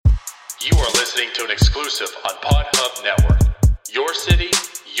You are listening to an exclusive on PodHub Network. Your city,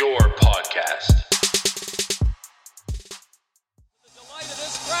 your podcast. The delight of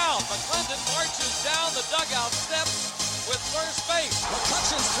this crowd, McClendon marches down the dugout steps with first base.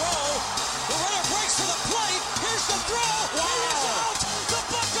 McCutcheon's throw. The runner breaks to the plate. Here's the throw. Wow. He is out. The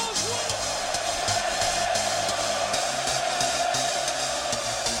Buccos win.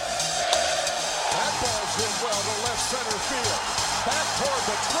 That ball's hit well to left center field. Back toward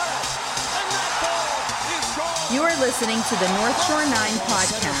the track. And that ball is gone. You are listening to the North Shore 9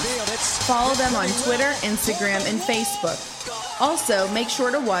 podcast. Follow them on Twitter, Instagram, and Facebook. Also, make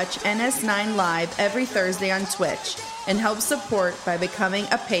sure to watch NS9 Live every Thursday on Twitch and help support by becoming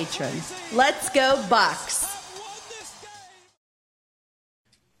a patron. Let's go, Bucks!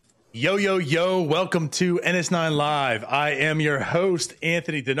 Yo, yo, yo, welcome to NS9 Live. I am your host,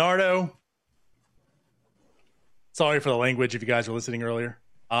 Anthony DiNardo. Sorry for the language if you guys were listening earlier.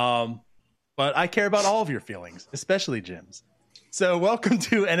 But I care about all of your feelings, especially Jim's. So welcome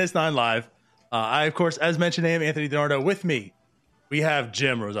to NS9 Live. I, of course, as mentioned, am Anthony DiNardo. With me, we have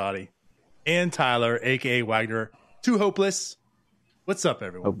Jim Rosati and Tyler, a.k.a. Wagner. Too hopeless. What's up,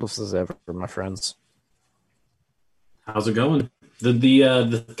 everyone? Hopeless as ever, my friends. How's it going? The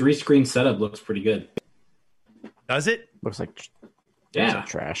 3-screen setup looks pretty good. Does it? Looks like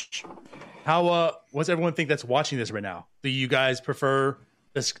trash. How what's everyone think that's watching this right now? Do you guys prefer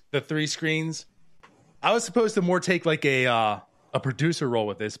the 3 screens? I was supposed to more take like a producer role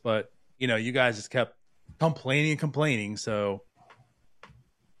with this, but you know, you guys just kept complaining, so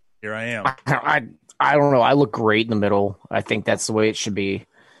here I am. I don't know. I look great in the middle. I think that's the way it should be.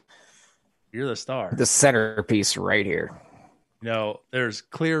 You're the star. The centerpiece right here. You know, there's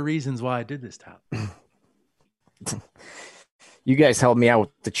clear reasons why I did this, Tyler. You guys helped me out with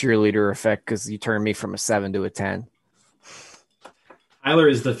the cheerleader effect because you turned me from a 7 to a 10. Tyler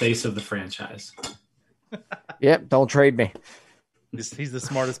is the face of the franchise. Yep, don't trade me. He's the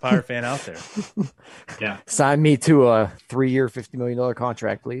smartest Pirate fan out there. Yeah. Sign me to a 3-year, $50 million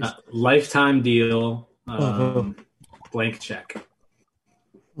contract, please. Lifetime deal. Blank check.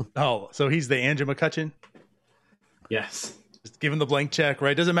 Oh, so he's the Andrew McCutcheon? Yes. Just give him the blank check,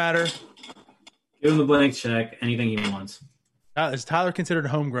 right? Doesn't matter. Give him the blank check. Anything he wants. Is Tyler considered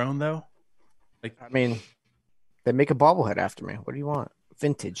homegrown, though? I mean, they make a bobblehead after me. What do you want?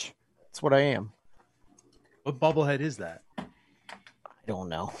 Vintage. That's what I am. What bobblehead is that? I don't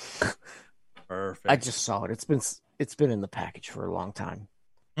know. Perfect. I just saw it. It's been in the package for a long time.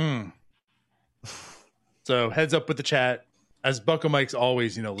 So heads up with the chat. As Bucko Mike's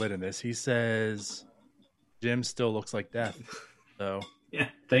always, lit in this. He says Jim still looks like death. So yeah,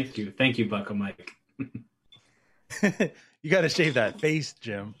 thank you, Bucko Mike. You got to shave that face,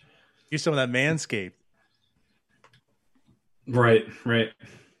 Jim. Use some of that Manscaped. Right.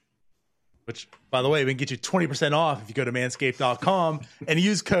 Which, by the way, we can get you 20% off if you go to manscaped.com and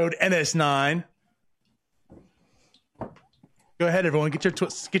use code NS9. Go ahead, everyone. Get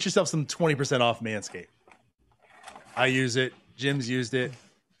yourself some 20% off Manscaped. I use it. Jim's used it.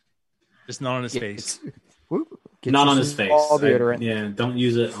 Just not on his face. Not on his face. Yeah, don't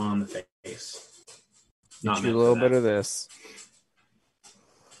use it on the face. Not a little bit of this.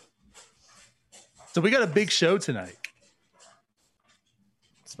 So we got a big show tonight.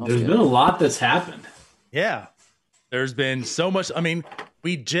 There's been a lot that's happened. Yeah. There's been so much. I mean,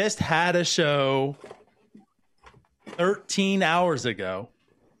 we just had a show 13 hours ago,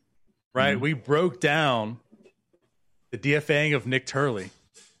 right? We broke down the DFA'ing of Nik Turkey.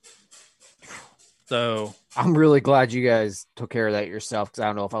 So I'm really glad you guys took care of that yourself because I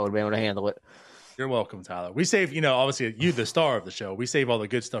don't know if I would have been able to handle it. You're welcome, Tyler. We save, obviously you, the star of the show. We save all the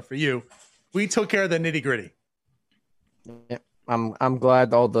good stuff for you. We took care of the nitty gritty. Yeah, I'm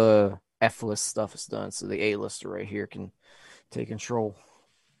glad all the F-list stuff is done, so the A-lister right here can take control.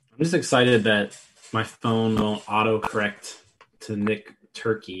 I'm just excited that my phone won't autocorrect to Nik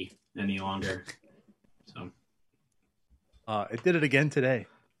Turkey any longer. So it did it again today.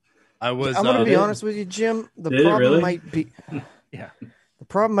 I'm going to be honest with you, Jim. The problem might be, the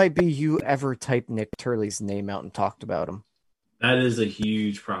problem might be you ever typed Nik Turley's name out and talked about him. That is a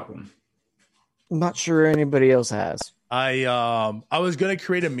huge problem. I'm not sure anybody else has. I was gonna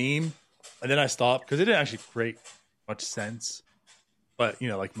create a meme, and then I stopped because it didn't actually create much sense. But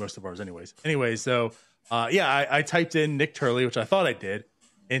like most of ours, anyways. So I typed in Nik Turkey, which I thought I did,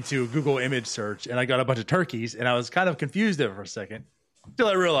 into Google image search, and I got a bunch of turkeys, and I was kind of confused there for a second until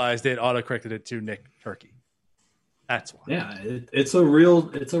I realized it autocorrected it to Nik Turkey. That's why. Yeah, it's a real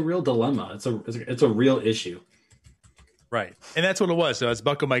dilemma. It's a real issue. Right. And that's what it was. So as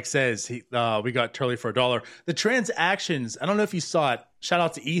Bucko Mike says, we got Turley for $1. The transactions, I don't know if you saw it. Shout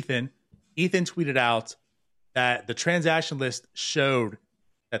out to Ethan. Ethan tweeted out that the transaction list showed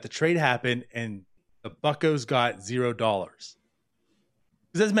that the trade happened and the Buccos got $0.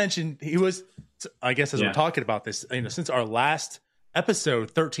 Because as mentioned, he was, I guess, as we're talking about this, since our last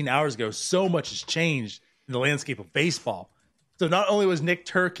episode 13 hours ago, so much has changed in the landscape of baseball. So not only was Nik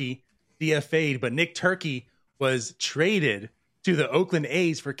Turkey DFA'd, but Nik Turkey was traded to the Oakland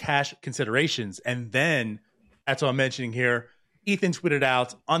A's for cash considerations. And then, that's what I'm mentioning here, Ethan tweeted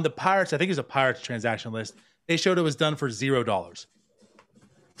out on the Pirates, I think it was a Pirates transaction list, they showed it was done for $0.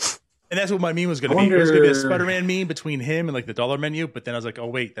 And that's what my meme was going to be. It was going to be a Spider-Man meme between him and like the dollar menu, but then I was like, oh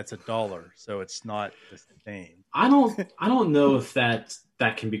wait, that's $1, so it's not the same. I don't know if that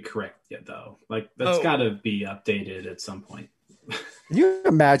can be correct yet though. Like that's got to be updated at some point. Can you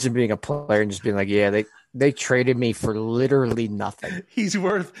imagine being a player and just being like, yeah, they traded me for literally nothing. He's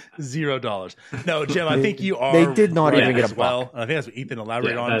worth $0. No, Jim, I think you are. They did not even get a well. I think that's what Ethan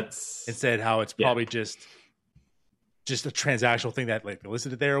elaborated on and said how it's probably just a transactional thing that like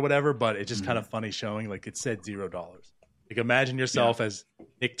listed it there or whatever, but it's just kind of funny showing like it said $0. Like imagine yourself as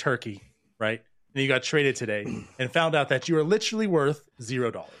Nik Turkey, right? And you got traded today and found out that you are literally worth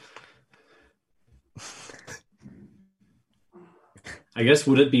 $0. I guess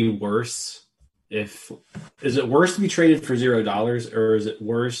would it be worse is it worse to be traded for $0 or is it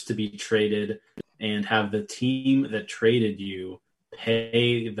worse to be traded and have the team that traded you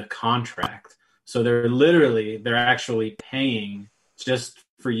pay the contract? So they're actually paying just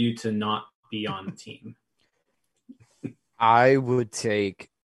for you to not be on the team. I would take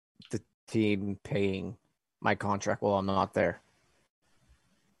the team paying my contract while I'm not there.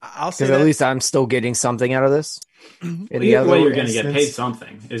 I'll say at least I'm still getting something out of this. Either way, you're going to get paid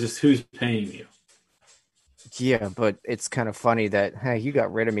something. It's just who's paying you. Yeah, but it's kind of funny that, hey, you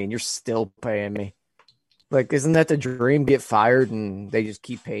got rid of me and you're still paying me. Like, isn't that the dream? Get fired and they just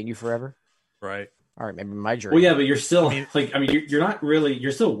keep paying you forever? Right. All right, maybe my dream. Well, yeah, but you're still you're not really,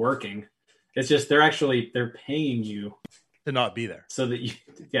 you're still working. It's just they're paying you to not be there. So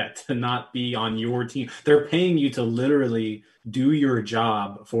that to not be on your team. They're paying you to literally do your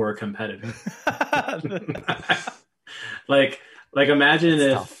job for a competitor. like imagine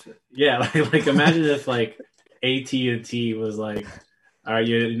if imagine if like AT&T was like, all right,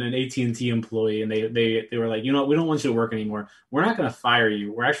 you're an AT&T employee, and they were like, we don't want you to work anymore. We're not going to fire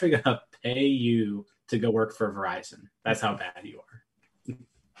you. We're actually going to pay you to go work for Verizon. That's how bad you are.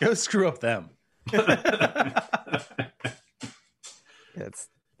 Go screw up them. But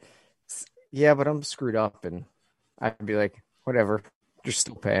I'm screwed up, and I'd be like, whatever. You're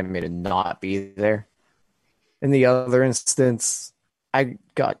still paying me to not be there. In the other instance, they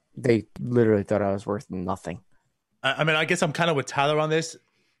literally thought I was worth nothing. I mean, I guess I'm kind of with Tyler on this.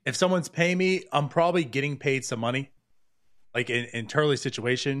 If someone's paying me, I'm probably getting paid some money. Like in Turley's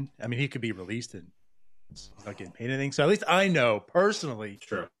situation, I mean, he could be released and he's not getting paid anything. So at least I know personally,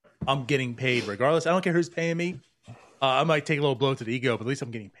 I'm getting paid regardless. I don't care who's paying me. I might take a little blow to the ego, but at least I'm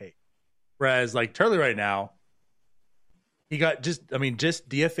getting paid. Whereas like Turley right now, he got just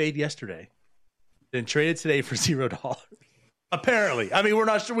DFA'd yesterday, then traded today for $0. Apparently. I mean, we're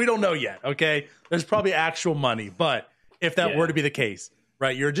not sure. We don't know yet. Okay. There's probably actual money, but if that were to be the case,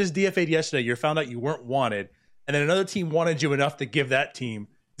 right? You're just DFA'd yesterday. You found out you weren't wanted. And then another team wanted you enough to give that team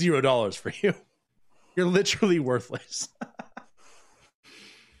 $0 for you. You're literally worthless.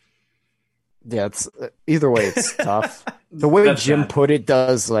 Yeah, it's either way, it's tough. The way Jim put it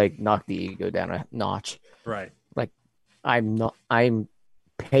does like knock the ego down a notch. Right. Like I'm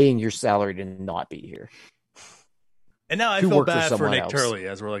paying your salary to not be here. And now I feel bad for Nik Turley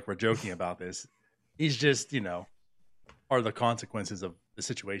as we're joking about this. He's just, are the consequences of the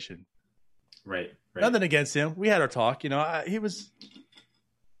situation. Right. Nothing against him. We had our talk. He's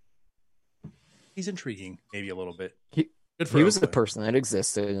intriguing, maybe a little bit. He was the person that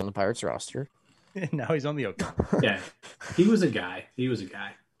existed on the Pirates roster. Now he's on the Oakland. Yeah, he was a guy.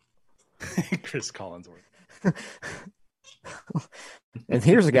 Chris Collinsworth. And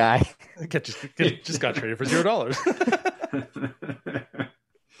here's a guy just got traded for $0.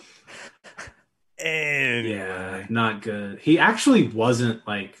 And yeah, not good. He actually wasn't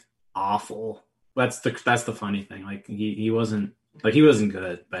like awful. That's the funny thing. Like he wasn't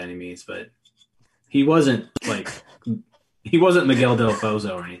good by any means, but he wasn't Miguel Del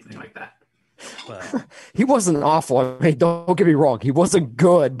Pozo or anything like that. Well, he wasn't awful. I mean, don't get me wrong. He wasn't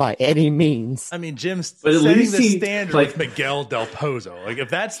good by any means. I mean, Jim's setting the standard with Miguel Del Pozo. Like, if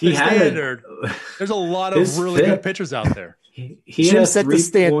that's the standard, there's a lot of really good pitchers out there. Jim set the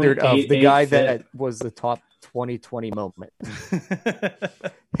standard of the guy that was the top 2020 moment.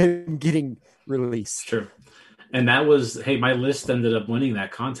 Him getting released. True. And that was, hey, my list ended up winning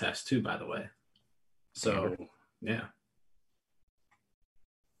that contest too, by the way. So, yeah.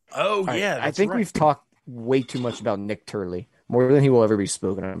 Oh, All yeah. right, I think we've talked way too much about Nik Turley, more than he will ever be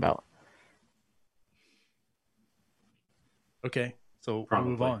spoken about. Okay, so Probably.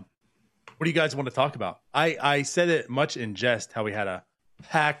 we'll move on. What do you guys want to talk about? I said it much in jest how we had a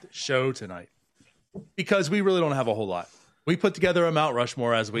packed show tonight because we really don't have a whole lot. We put together a Mount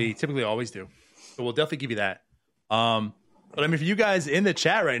Rushmore as we typically always do, so we'll definitely give you that. But I mean, for you guys in the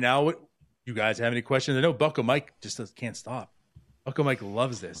chat right now, what you guys have any questions? I know Bucko Mike just can't stop. Bucko Mike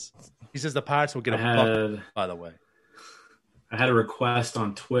loves this. He says the Pirates will get a buck, by the way. I had a request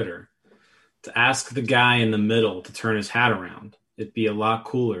on Twitter to ask the guy in the middle to turn his hat around. It'd be a lot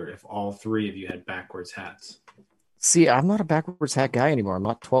cooler if all three of you had backwards hats. See, I'm not a backwards hat guy anymore. I'm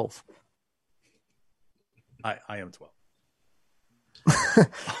not 12. I am 12.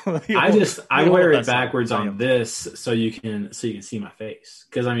 I wear it backwards on this so you can see my face.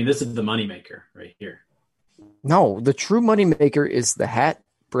 Because I mean, this is the moneymaker right here. No, the true moneymaker is the hat,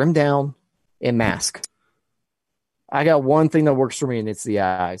 brim down, and mask. I got one thing that works for me, and it's the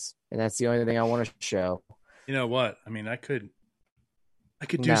eyes. And that's the only thing I want to show. You know what? I mean, I could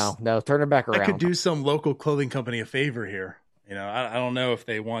do turn it back around. I could do some local clothing company a favor here. You know, I don't know if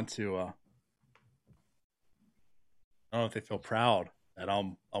they want to. I don't know if they feel proud that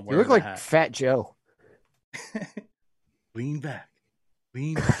I'm wearing. You look like hat. Fat Joe. Lean back,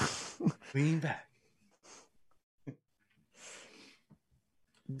 lean back, lean back.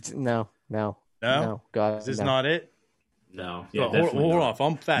 No. God, is this not it? No. Yeah, So, hold on. If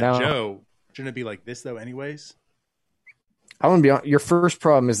I'm Fat Joe, shouldn't it be like this though? Anyways. I want to be honest. Your first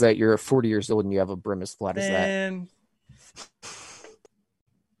problem is that you're 40 years old and you have a brim as flat as that.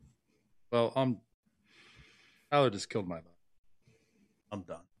 Well, Tyler just killed my life. I'm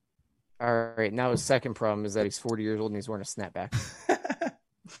done. All right. Now his second problem is that he's 40 years old and he's wearing a snapback.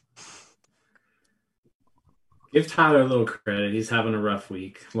 Give Tyler a little credit. He's having a rough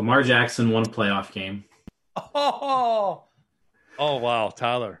week. Lamar Jackson won a playoff game. Oh wow,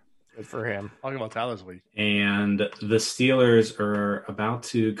 Tyler. Good for him. Talking about Tyler's week. And the Steelers are about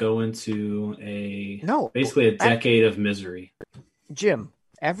to go into basically a decade of misery. Jim,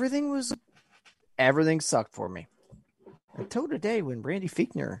 everything sucked for me until today when Randy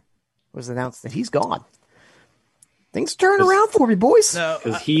Fichtner was announced that he's gone. Things turned around for me, boys.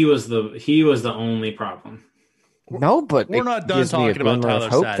 Because he was the only problem. No, but we're not done talking about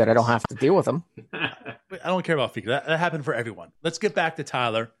Tyler's hope sadness. that I don't have to deal with him. I don't care about Fichtner. That happened for everyone. Let's get back to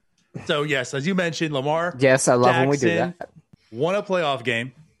Tyler. So yes, as you mentioned, Lamar. Yes, I love Jackson when we do that. Won a playoff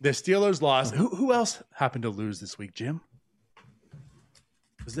game. The Steelers lost. Who else happened to lose this week, Jim?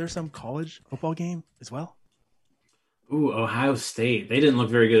 Was there some college football game as well? Ooh, Ohio State. They didn't look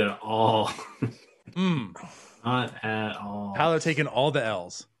very good at all. Not at all. Tyler taking all the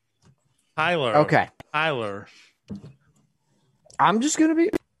L's. Tyler. Okay. Tyler. I'm just going to be...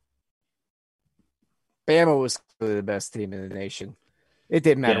 Bama was clearly the best team in the nation. It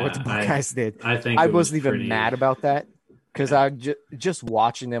didn't matter what the Buckeyes did. I wasn't even mad about that because I just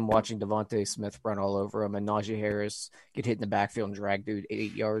watching Devontae Smith run all over him and Najee Harris get hit in the backfield and drag dude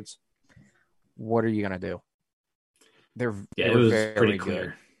 8 yards. What are you going to do? It was pretty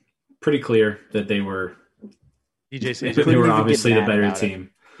clear. Pretty clear that they were. DJ says they were obviously the better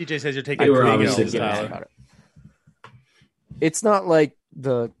team. DJ says you're taking. They were obviously the better about it. It's not like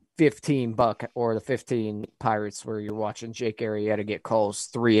the 15 Buck or the 15 Pirates where you're watching Jake Arrieta get calls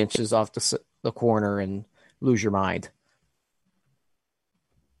 3 inches off the corner and lose your mind.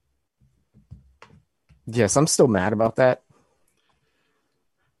 Yes, I'm still mad about that.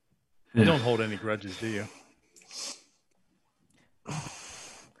 You don't hold any grudges, do you?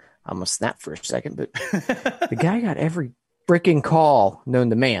 I'm going to snap for a second, but the guy got every freaking call known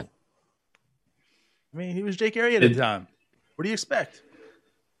to man. I mean, he was Jake Arrieta at the time. What do you expect?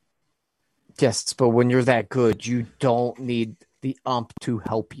 Yes, but when you're that good, you don't need the ump to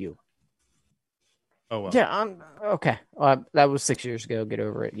help you. Oh, well. Yeah, I'm okay. That was 6 years ago. Get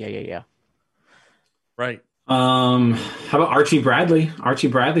over it. Yeah. Right. How about Archie Bradley? Archie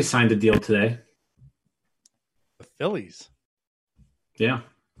Bradley signed a deal today. The Phillies. Yeah.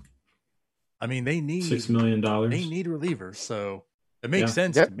 I mean, they need $6 million. They need relievers, so it makes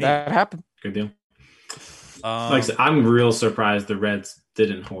sense to me. That happened. Good deal. Like I said, I'm real surprised the Reds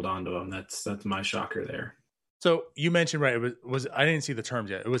didn't hold on to him. That's my shocker there. So you mentioned right. It was I didn't see the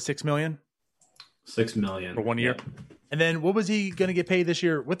terms yet. It was $6 million. $6 million for 1 year, and then what was he going to get paid this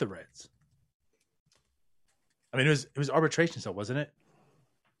year with the Reds? I mean, it was arbitration, so wasn't it?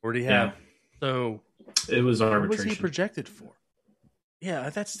 Or did he have? So it was arbitration. What was he projected for? Yeah,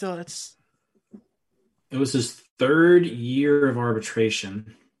 that's It was his third year of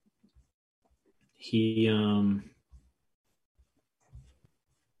arbitration. He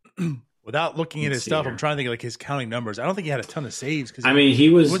without looking at his stuff, here. I'm trying to think of like his counting numbers. I don't think he had a ton of saves because he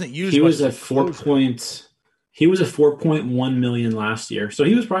was wasn't used. He was much at 4.1 million last year, so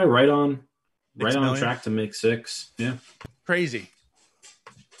he was probably right on track to make 6. Yeah, crazy.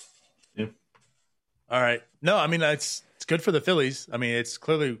 Yeah. All right. No, I mean it's good for the Phillies. I mean it's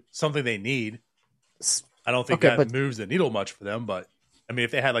clearly something they need. I don't think that moves the needle much for them, but I mean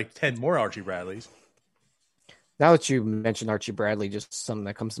if they had like 10 more Archie Bradleys. Now that you mentioned Archie Bradley, just something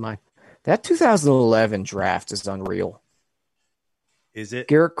that comes to mind. That 2011 draft is unreal. Is it?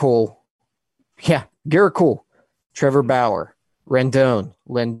 Garrett Cole. Yeah, Garrett Cole. Trevor Bauer. Rendon.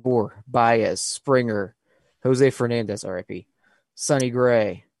 Lindor. Baez. Springer. Jose Fernandez, RIP. Sonny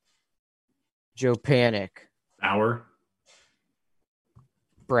Gray. Joe Panic. Bauer.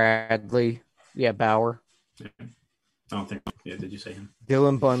 Bradley. Yeah, Bauer. I don't think. Yeah, did you say him?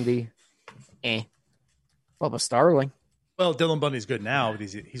 Dylan Bundy. Bubba Starling. Well, Dylan Bundy's good now. But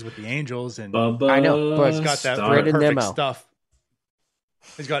he's with the Angels, and Bubba I know, but he's got that Brandon perfect Nimmo. stuff.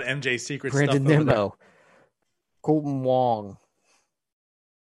 He's got MJ's secret Brandon stuff. Nimmo. Colton Wong.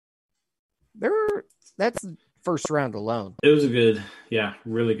 That's first round alone. It was a good,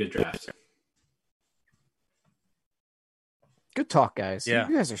 really good draft. Good talk, guys. Yeah.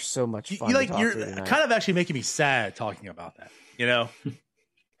 You guys are so much fun. You're kind of actually making me sad talking about that. You know?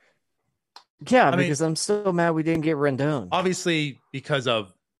 Yeah, because I'm so mad we didn't get Rendon. Obviously, because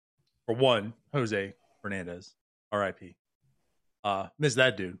of, for one, Jose Fernandez, RIP. Miss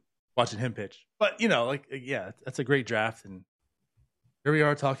that dude, watching him pitch. But, that's a great draft. And here we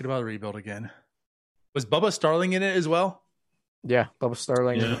are talking about a rebuild again. Was Bubba Starling in it as well? Yeah, Bubba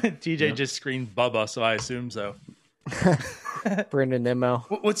Starling. Yeah. TJ just screamed Bubba, so I assume so. Brandon Nimmo.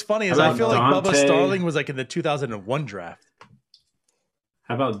 What's funny is I feel like Bubba Starling was like in the 2001 draft.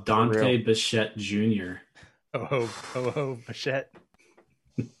 How about Dante Bichette Jr.? Oh, Bichette.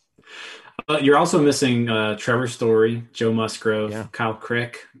 You're also missing Trevor Story, Joe Musgrove, Kyle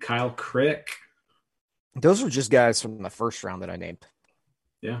Crick. Those were just guys from the first round that I named.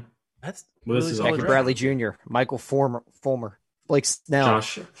 Yeah. That's really Jackie Bradley Jr., Michael Fulmer, Blake Snell.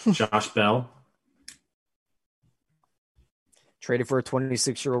 Josh Bell. Traded for a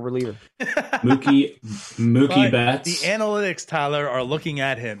 26-year-old reliever. Mookie Betts. The analytics, Tyler, are looking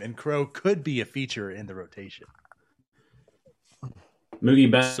at him, and Crow could be a feature in the rotation. Mookie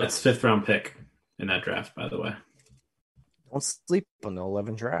Betts, 5th round pick in that draft, by the way. Don't sleep on the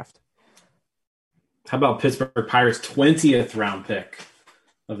 11 draft. How about Pittsburgh Pirates' 20th round pick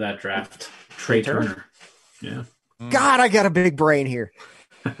of that draft? Trey Turner. Yeah. God, I got a big brain here.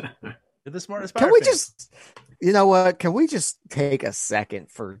 You're the smartest. Can we just, you know what? Can we just take a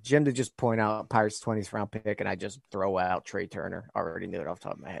second for Jim to just point out Pirates' 20th round pick, and I just throw out Trey Turner? I already knew it off the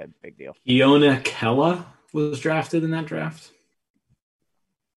top of my head. Big deal. Iona Kella was drafted in that draft.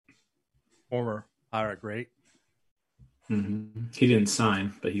 Former Pirate great. Mm-hmm. He didn't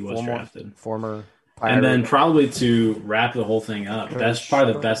sign, but he was drafted. Former Pirate. And then probably to wrap the whole thing up,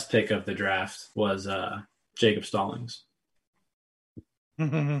 probably the best pick of the draft was Jacob Stallings.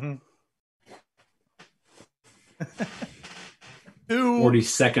 42nd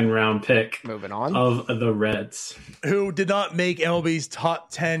round pick. Moving on. Of the Reds. Who did not make MLB's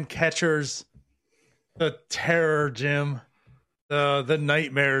top 10 catchers. The terror, Jim. The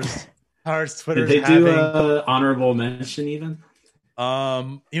nightmares. Pirates Twitter's Did they do an honorable mention even?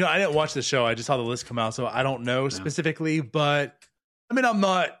 I didn't watch the show. I just saw the list come out, so I don't know specifically, but I mean, I'm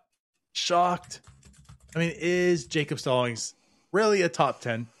not shocked. I mean, is Jacob Stallings really a top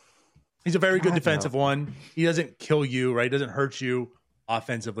 10? He's a very good defensive one. He doesn't kill you, right? He doesn't hurt you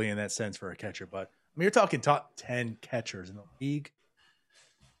offensively in that sense for a catcher, but I mean, you're talking top 10 catchers in the league.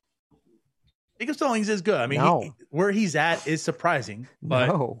 Jacob Stallings is good. I mean, where he's at is surprising, but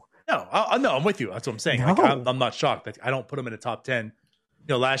no, I'm with you. That's what I'm saying. No. Like, I'm not shocked. Like, I don't put him in a top 10.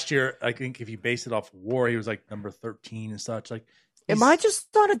 Last year, I think if you base it off WAR, he was like number 13 and such. Like, am I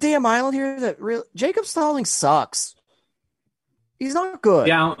just on a damn island here that Jacob Stallings sucks? He's not good.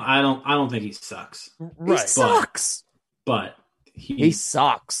 Yeah, I don't think he sucks. Right. He sucks. But he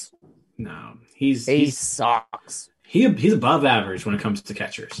sucks. No, he sucks. He's above average when it comes to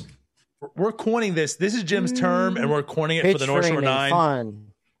catchers. We're coining this. This is Jim's term, and we're coining it for the North Shore 9. Fun.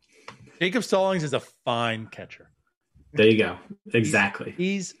 Jacob Stallings is a fine catcher. There you go. Exactly.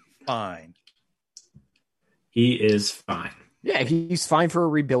 He's fine. He is fine. Yeah, he's fine for a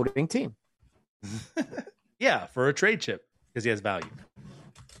rebuilding team. Yeah, for a trade chip because he has value.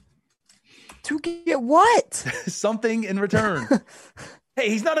 To get what? Something in return. Hey,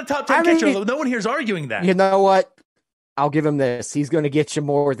 he's not a top 10 catcher. No one here's arguing that. You know what? I'll give him this. He's going to get you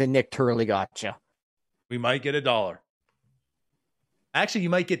more than Nik Turley got you. We might get $1. Actually, you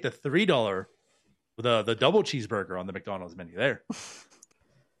might get the $3 with the double cheeseburger on the McDonald's menu there.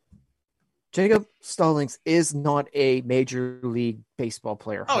 Jacob Stallings is not a Major League Baseball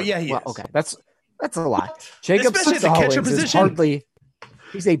player. Oh, yeah, he is. Okay, that's a lie. Jacob Especially at the catcher Stallings is position. hardly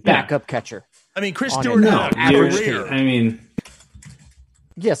 – he's a backup catcher. I mean, Chris On Stewart an had a average career. I mean,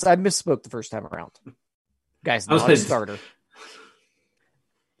 Yes, I misspoke the first time around. Guy's I was not a pissed. starter.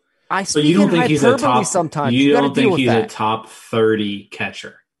 I but speak you don't in think he's a hyperbole top. sometimes. You gotta don't deal think with he's a that. top 30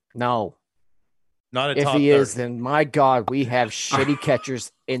 catcher. No. Not a If top he 30. is, then my God, we have shitty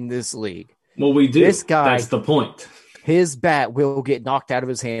catchers in this league. Well, we do. This guy- That's the point. His bat will get knocked out of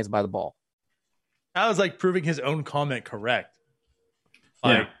his hands by the ball. I was like proving his own comment correct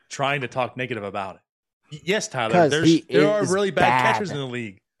by Yeah. trying to talk negative about it. Yes, Tyler, 'Cause he there are is really bad bad. catchers in the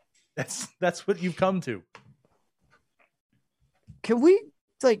league. That's what you've come to. Can we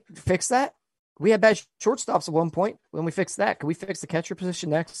fix that? We had bad shortstops at one point. When we fix that, can we fix the catcher position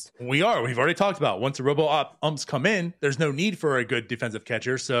next? We've already talked about once the umps come in, there's no need for a good defensive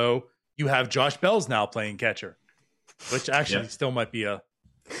catcher. So you have Josh Bell's now playing catcher, which actually still might be you're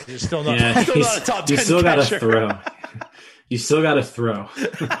still not, still not a top 10 You still got to catcher. throw. You still got to throw.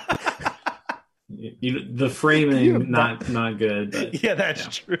 The framing not good. But, Yeah,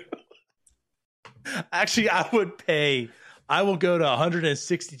 that's true. Actually, I will go to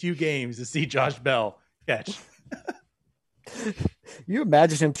 162 games to see Josh Bell catch. You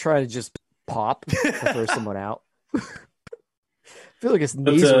imagine him trying to just pop to throw someone out? I feel like his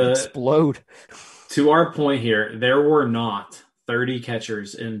knees would explode. To our point here, there were not 30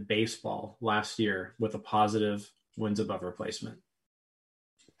 catchers in baseball last year with a positive wins above replacement.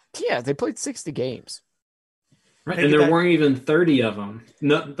 Yeah, they played 60 games. Right, Maybe and there that- weren't even 30 of them.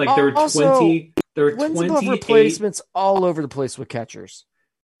 No, like there were Also, 20. There were Wins above 28. replacements all over the place with catchers.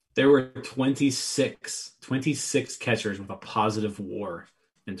 There were 26 catchers with a positive WAR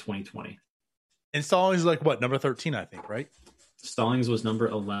in 2020. And Stallings is like what, number 13, I think, right? Stallings was number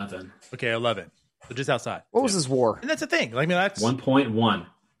 11. Okay, 11. So just outside. What was his WAR? And that's the thing. Like, I mean, that's 1.1.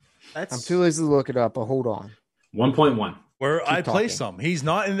 that's I'm too lazy to look it up, but hold on. 1.1. where I talking. place him. He's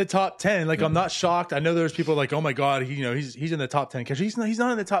not in the top 10. Like, I'm not shocked. I know there's people like, oh my God, he's in the top 10 catcher. He's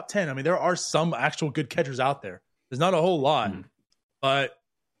not in the top 10. I mean, there are some actual good catchers out there. There's not a whole lot, but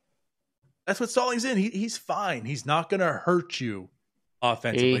that's what Stallings in. He's fine. He's not going to hurt you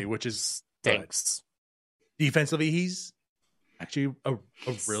offensively, which is good. Stinks. Defensively, he's actually a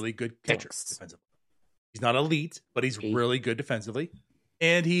really good catcher defensively. He's not elite, but he's really good defensively,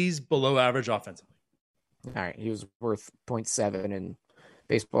 and he's below average offensively. All right, he was worth 0.7 in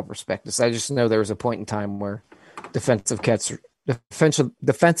Baseball Prospectus. I just know there was a point in time where defensive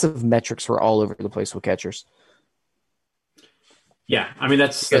metrics were all over the place with catchers. Yeah, I mean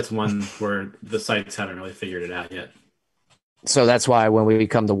that's one where the sites haven't really figured it out yet. So that's why when we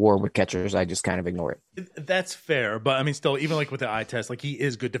come to war with catchers, I just kind of ignore it. That's fair, but I mean, still, even like with the eye test, like he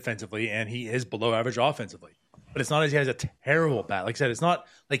is good defensively and he is below average offensively. But it's not as he has a terrible bat. Like I said, it's not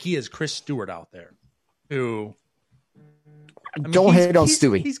like he is Chris Stewart out there, who I mean, don't hate on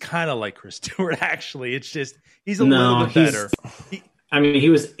Stewie. He's kind of like Chris Stewart, actually. It's just he's a little bit better. He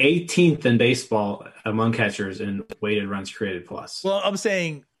was 18th in baseball among catchers in weighted runs created plus. Well, I'm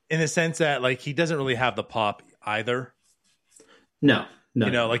saying in the sense that like he doesn't really have the pop either. No.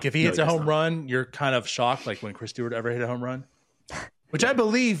 Like if he hits a home run, you're kind of shocked, like when Chris Stewart ever hit a home run. Which I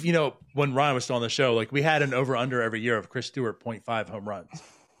believe, when Ryan was still on the show, like we had an over-under every year of Chris Stewart 0.5 home runs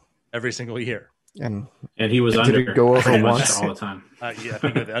every single year. And he was did under it go over pretty much once? all the time. Yeah, I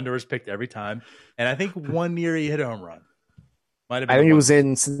think the under was picked every time. And I think one year he hit a home run. Might have been I think it one. was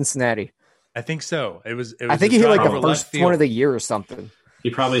in Cincinnati. I think so. It was I think he hit like over the left first field. one of the year or something. He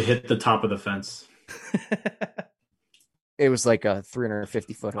probably hit the top of the fence It was like a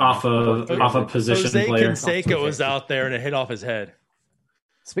 350-foot off a position Jose player. Canseco was out there and it hit off his head.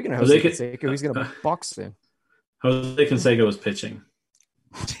 Speaking of Jose Jose Canseco, he's going to box soon. Jose Canseco was pitching.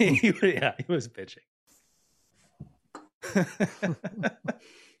 He was pitching.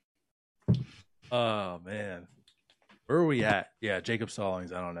 Oh man, where are we at? Yeah, Jacob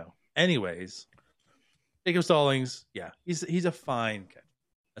Stallings. I don't know. Anyways, Jacob Stallings. Yeah, he's a fine catcher.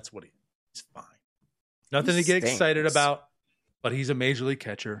 That's what he is. He's fine. Nothing to get excited about, but he's a major league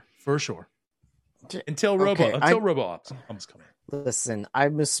catcher for sure. Until RoboOps comes coming. Listen, I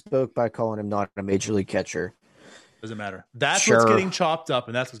misspoke by calling him not a major league catcher. Doesn't matter. That's Sure. what's getting chopped up,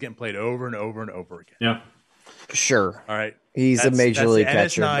 and that's what's getting played over and over and over again. Yeah. Sure. All right. He's a major league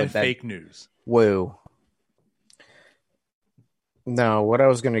catcher. NS9 but that- fake news. Whoa. No, what I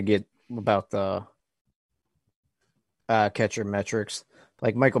was going to get about the catcher metrics,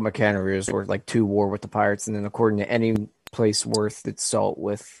 like Michael McHenry is worth like 2 WAR with the Pirates, and then according to any place worth its salt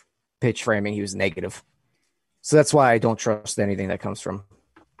with pitch framing, he was negative. So that's why I don't trust anything that comes from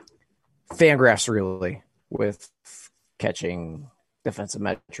Fangraphs really with catching defensive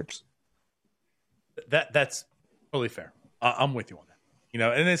metrics. That's totally fair. I'm with you on that. You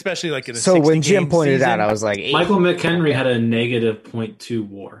know, and especially like in a so when Jim pointed season, out, I was like, Michael McHenry had a negative 0.2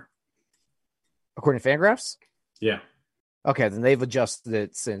 WAR. According to Fangraphs? Yeah. Okay, then they've adjusted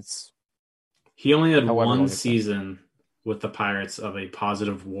it since. He only had However long one it's season with the Pirates of a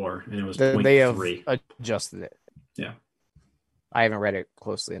positive WAR, and it was They have 0.3. adjusted it. Yeah. I haven't read it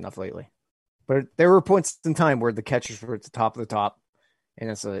closely enough lately. But there were points in time where the catchers were at the top of the top. And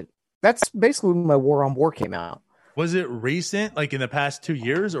that's basically when my War on War came out. Was it recent, like in the past 2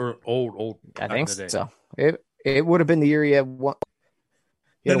 years, or old? I think so. It would have been the year he had one.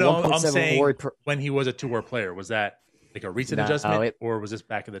 No, I'm saying when he was a 2 WAR player. Was that like a recent adjustment, or was this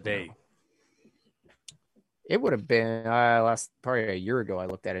back in the day? It would have been probably a year ago. I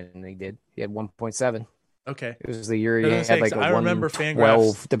looked at it and he had 1.7. Okay, it was the year he had like a I remember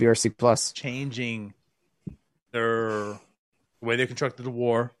 12 WRC plus changing the way they constructed the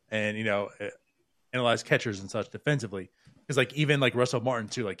WAR and analyze catchers and such defensively, because like even like Russell Martin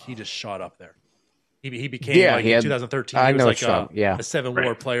too, like he just shot up there. He became in 2013. He was like a 7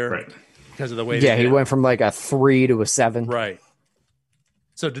 WAR player because of the way. Yeah, he went from like a 3 to a 7. Right.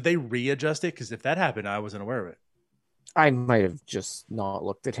 So did they readjust it? Because if that happened, I wasn't aware of it. I might have just not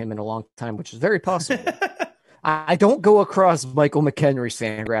looked at him in a long time, which is very possible. I don't go across Michael McHenry's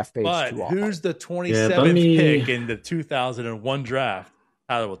Fangraph page but too often. Who's the 27th pick in the 2001 draft?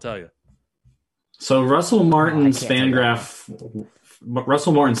 Tyler will tell you. So Russell Martin's Fangraph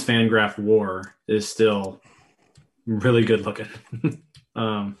WAR is still really good looking.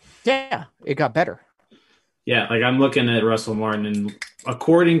 Yeah, it got better. Yeah, like I'm looking at Russell Martin, and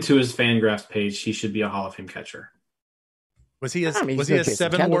according to his Fangraphs page, he should be a Hall of Fame catcher. Was he a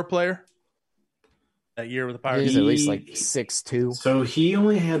 7 WAR player that year with the Pirates? He's at least like 6'2". So he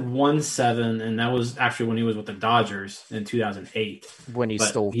only had 1.7, and that was actually when he was with the Dodgers in 2008. When he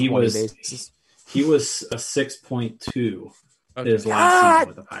stole 20 bases. He was a 6.2 his last season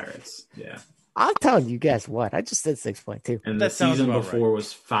with the Pirates. Yeah. I'm telling you guys what, I just said 6.2. And the season before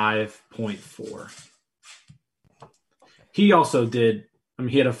was 5.4. He also did.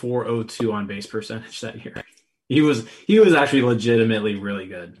 He had a 4.02 on base percentage that year. He was actually legitimately really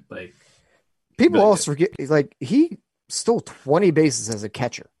good. Like people really also forget, like he stole 20 bases as a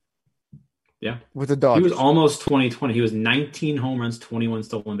catcher. Yeah, with the Dodgers. He was almost 2020. He was 19 home runs, 21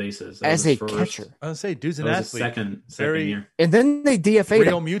 stolen bases that as a catcher. I was say, dude's an athlete. Second year, and then they DFA'd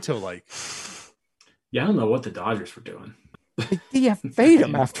Real him. Muto like. Yeah, I don't know what the Dodgers were doing. They DFA'd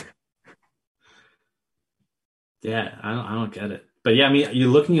him after. Yeah, I don't get it. But yeah, you're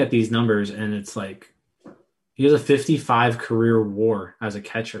looking at these numbers, and it's like he has a 55 career WAR as a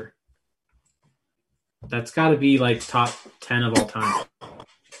catcher. That's got to be like top 10 of all time.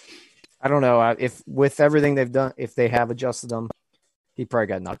 I don't know if with everything they've done, if they have adjusted them, he probably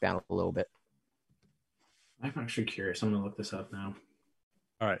got knocked down a little bit. I'm actually curious. I'm going to look this up now.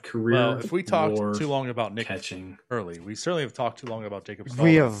 All right. Career. Well, if we talked too long about Nik catching Turkey, we certainly have talked too long about Jacob Stallings.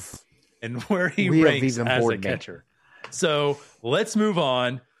 We have, and where he ranks as a catcher. So let's move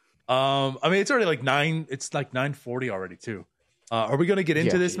on. It's already like 9. It's like 9:40 already too. Are we going to get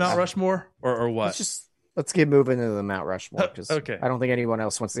into this Mount Rushmore or what? Let's get moving into the Mount Rushmore, because okay. I don't think anyone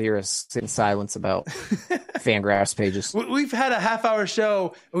else wants to hear us sit in silence about Fangraphs pages. We've had a half-hour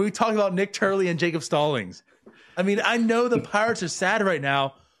show, and we talked about Nik Turkey and Jacob Stallings. I know the Pirates are sad right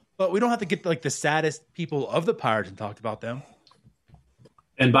now, but we don't have to get like the saddest people of the Pirates and talk about them.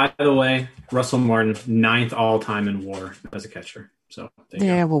 And by the way, Russell Martin, 9th all-time in WAR as a catcher. So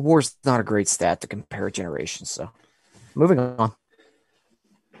well, WAR's not a great stat to compare generations. So moving on.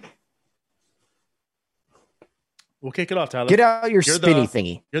 We'll kick it off, Tyler. Get out your spinny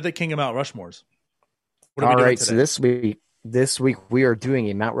thingy. You're the king of Mount Rushmores. All right, so this week we are doing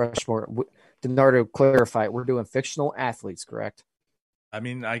a Mount Rushmore. Denardo, clarify, we're doing fictional athletes, correct?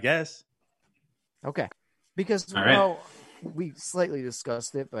 I guess. Okay. Because, we slightly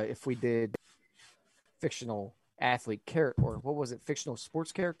discussed it, but if we did fictional athlete character, or what was it, fictional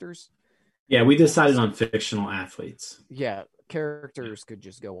sports characters? Yeah, we decided on fictional athletes. Yeah, characters could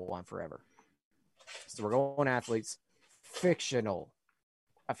just go on forever. So we're going athletes, fictional.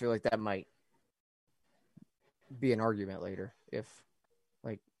 I feel like that might be an argument later. If,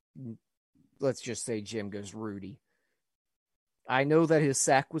 let's just say Jim goes Rudy. I know that his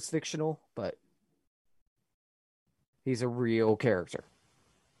sack was fictional, but He's a real character.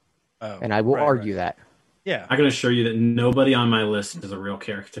 Oh, And I will right, argue right. that. Yeah. I can assure you that nobody on my list is a real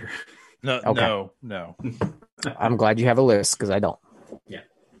character. No, Okay. no. I'm glad you have a list because I don't. Yeah.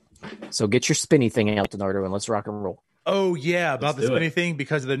 So get your spinny thing out, Donardo, and let's rock and roll. Oh yeah, about Let's the do spinny it. thing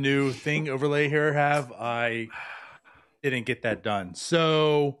because of the new thing overlay here I didn't get that done.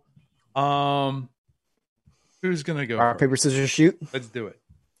 So, who's gonna go Rock, first? paper, scissors, shoot. Let's do it.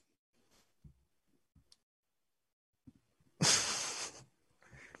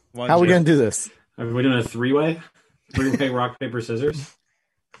 How are we going to do this? Are we doing a three-way? Three-way rock, paper, scissors?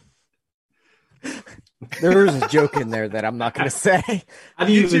 There is a joke in there that I'm not going to say. How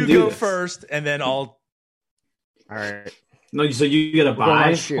do you You even two do go this? first, and then I'll. All right. No, so you get a going on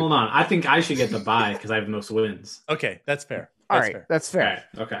bye? shoot. Hold on. I think I should get the bye because I have the most wins. Okay, that's fair. All That's right. fair. That's All fair.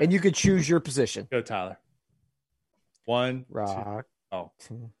 right. Okay. And you could choose your position. Go, Tyler. One, Rock. two. Oh,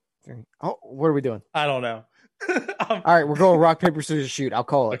 2, 3. Oh, what are we doing? I don't know. All right, we're going rock, paper, scissors, shoot. I'll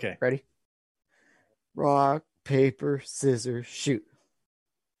call it. Okay. Ready? Rock, paper, scissors, shoot.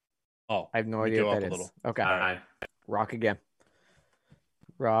 Oh, I have no let me idea go what up that a is. little. Okay. Bye. Rock again.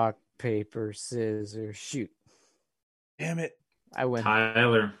 Rock, paper, scissors, shoot. Damn it. I win.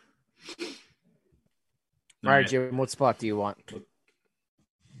 Tyler. All right, Jim, what spot do you want?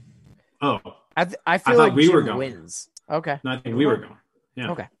 Oh, I feel thought like we were Jim going. wins. Okay. no, I think we were going.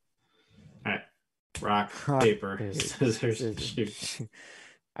 Yeah. Okay. All right. Rock, Rock, paper, paper, scissors, scissors, shoot.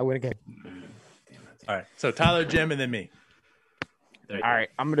 I win again. All right. So Tyler, Jim, and then me. There you All go. right,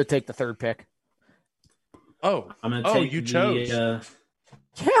 I'm going to take the third pick. Oh, I'm gonna oh, take you the, chose.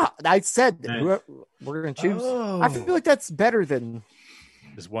 Yeah, I said Nice. whoever we're going to choose. Oh. I feel like that's better than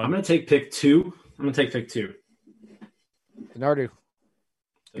Just I'm one. gonna take pick 2. I'm gonna take pick 2. Nardu.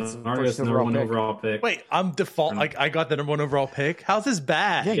 It's the Artist first number overall one pick. overall pick. Wait, I'm default. Like I got the number 1 overall pick. How's this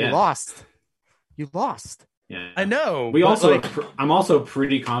bad? Yeah, Yeah. you lost. You lost. Yeah. I know. We but, also, like, I'm also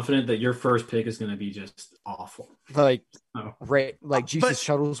pretty confident that your first pick is going to be just awful. Like, Oh. right, like Jesus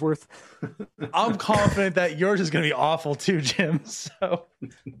Shuttlesworth. I'm confident that yours is going to be awful too, Jim. So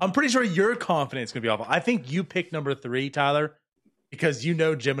I'm pretty sure you're confident it's going to be awful. I think you picked number 3, Tyler, because you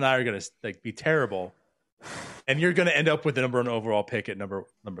know Jim and I are going to like be terrible, and you're going to end up with the number 1 overall pick at number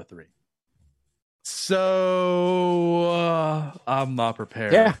 3. So I'm not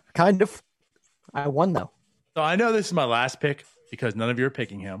prepared. Yeah, kind of. I won though. So I know this is my last pick because none of you are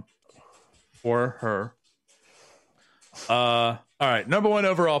picking him or her. All right, number 1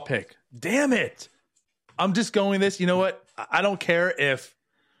 overall pick. Damn it. I'm just going this. You know what? I don't care if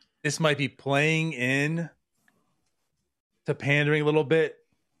this might be playing in to pandering a little bit,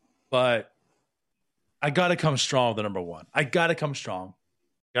 but I got to come strong with the number 1. I got to come strong.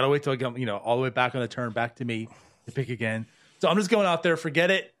 Got to wait till I come, all the way back on the turn, back to me to pick again. So I'm just going out there.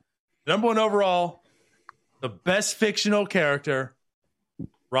 Forget it. Number 1 overall. The best fictional character,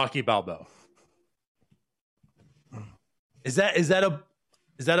 Rocky Balboa. Is that a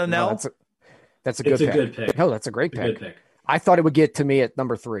No, Nell? that's a good It's a pick. good pick. No, that's a great It's a good pick. pick. I thought it would get to me at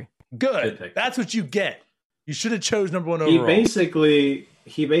number 3. Good. Good pick. That's what you get. You should have chose number 1 He overall. basically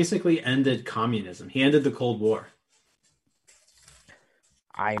ended communism. He ended the Cold War.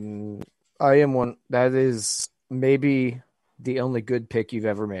 I am one. That is maybe the only good pick you've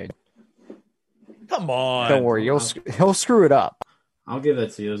ever made. Come on. Don't worry, he'll screw it up. I'll give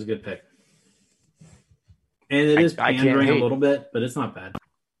that to you. It was a good pick. And it is I can't pandering a hate. little bit, but it's not bad.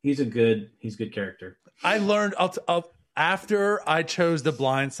 He's a good character. I learned after I chose The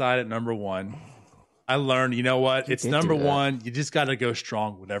Blind Side at number 1. I learned, you know what? It's did number do that. 1. You just got to go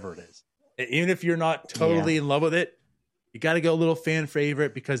strong, whatever it is. Even if you're not totally in love with it, you got to go a little fan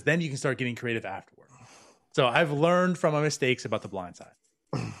favorite because then you can start getting creative afterward. So I've learned from my mistakes about The Blind Side.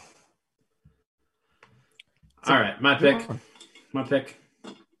 All right, my pick. My pick.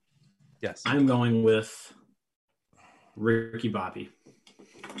 Yes. I'm going with Ricky Bobby.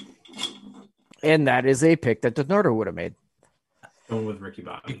 And that is a pick that Donardo would have made. Going with Ricky You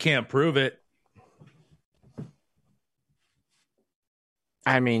Bobby. can't prove it.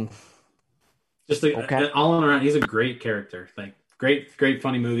 I mean, Just Okay. all in around, he's a great character. Like great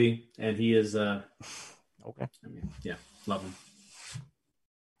funny movie, and he is. okay. I mean, yeah, love him.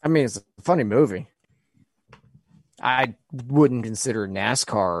 I mean, it's a funny movie. I wouldn't consider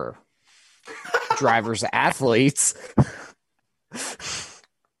NASCAR drivers athletes.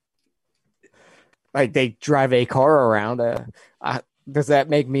 Like they drive a car around. Does that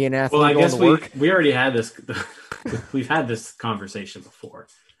make me an athlete Well, I guess going to work? we already had this. We've had this conversation before,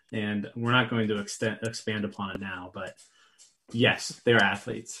 and we're not going to expand upon it now. But yes, they're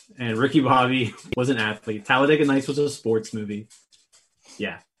athletes, and Ricky Bobby was an athlete. Talladega Nights was a sports movie.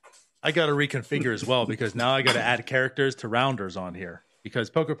 Yeah, I got to reconfigure as well because now I got to add characters to rounders on here because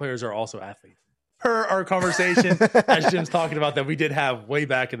poker players are also athletes. Per our conversation, as Jim's talking about that we did have way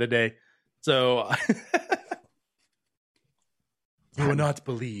back in the day. So you will not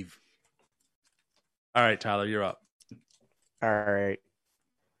believe. All right, Tyler, you're up. All right.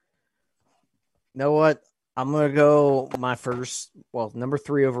 You know what? I'm going to go number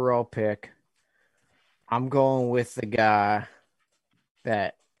 3 overall pick. I'm going with the guy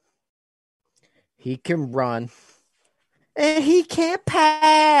that he can run and he can't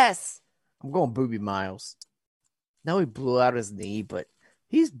pass. I'm going Booby Miles. No, he blew out his knee, but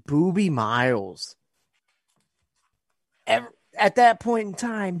he's Booby Miles. At that point in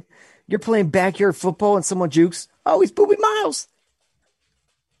time, you're playing backyard football and someone jukes. Oh, he's Booby Miles.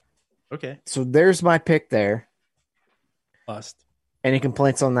 Okay. So there's my pick there. Bust. Any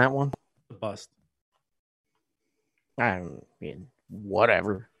complaints on that one? Bust. I mean,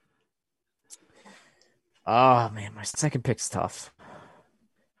 whatever. Oh, man, my second pick's tough.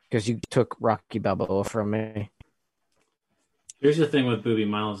 Because you took Rocky Balboa from me. Here's the thing with Booby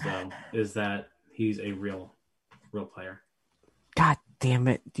Miles, though, is that he's a real player. God damn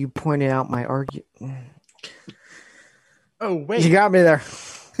it. You pointed out my argument. Oh, wait. You got me there.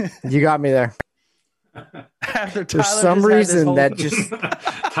 You got me there. After For some reason, that just...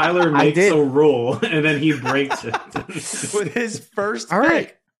 Tyler makes a rule, and then he breaks it. With his first All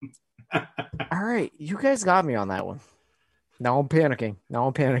right. pick. All right. You guys got me on that one. Now I'm panicking.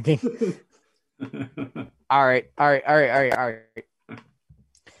 All right.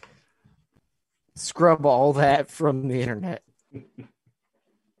 Scrub all that from the internet.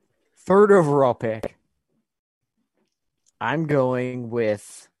 Third overall pick. I'm going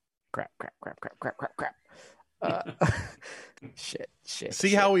with crap. Shit.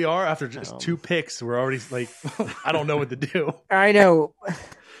 See how we are after just 2 picks? We're already like, I don't know what to do. I know.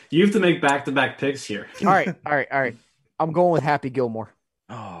 You have to make back-to-back picks here. All right. I'm going with Happy Gilmore.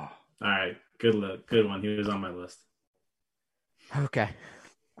 Oh, all right. Good look. Good one. He was on my list. Okay.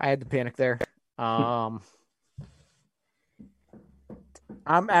 I had to panic there. I'm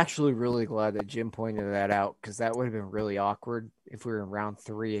actually really glad that Jim pointed that out because that would have been really awkward if we were in round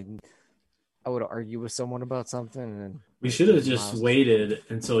 3 and I would argue with someone about something. And we should have just waited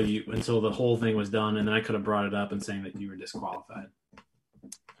until the whole thing was done, and then I could have brought it up and saying that you were disqualified.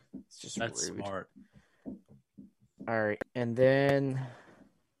 That's rude. smart. All right, and then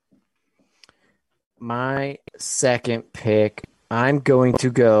my second pick, I'm going to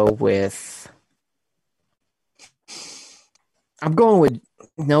go with. You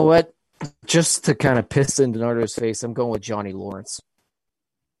know what? Just to kind of piss in Donardo's face, I'm going with Johnny Lawrence.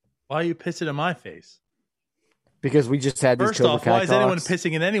 Why are you pissing in my face? Because we just had these First Cobra off, Kai why is talks. anyone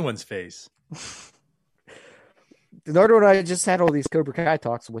pissing in anyone's face? Donardo and I just had all these Cobra Kai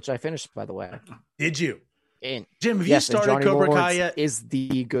talks, which I finished, by the way. Did you? And Jim, have yes, you started Johnny Cobra Lawrence Kai yet? Is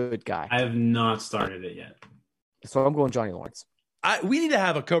the good guy. I have not started it yet. So I'm going Johnny Lawrence. We need to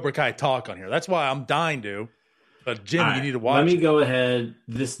have a Cobra Kai talk on here. That's why I'm dying to. But Jim, All you right, need to watch. Let me it. go ahead.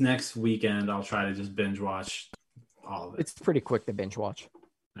 This next weekend, I'll try to just binge watch all of it. It's pretty quick to binge watch.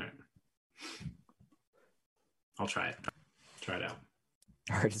 All right. I'll try it. Try it out.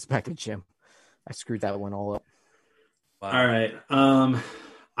 All right, it's back to Jim. I screwed that one all up. Wow. All right. I'm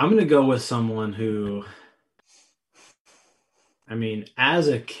going to go with someone who, I mean, as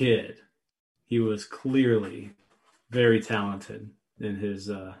a kid, he was clearly very talented in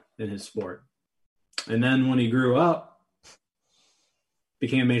his sport. And then when he grew up,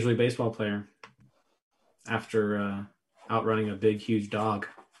 became a Major League Baseball player after outrunning a big, huge dog.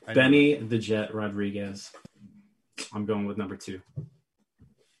 Benny the Jet Rodriguez. I'm going with number 2.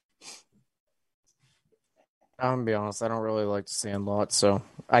 I'm going to be honest. I don't really like The Sandlot, so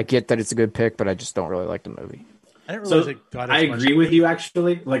I get that it's a good pick, but I just don't really like the movie. I didn't realize So it got I as much- agree with you,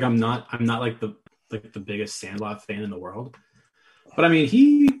 actually. Like, I'm not like the biggest Sandlot fan in the world. But I mean,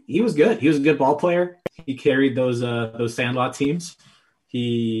 he was good. He was a good ball player. He carried those Sandlot teams.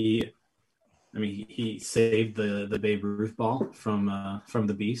 He saved the Babe Ruth ball from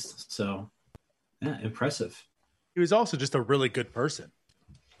the Beast. So, yeah, impressive. He was also just a really good person.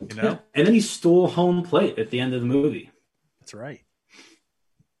 You know? Yeah. And then he stole home plate at the end of the movie, That's right.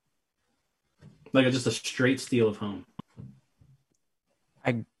 like just a straight steal of home.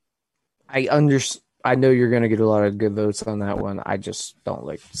 I know you're going to get a lot of good votes on that one. I just don't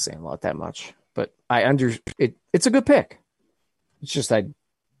like Sandlot that much, but it's a good pick. It's just I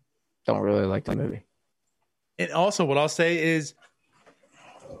don't really like the movie. And also, what I'll say is,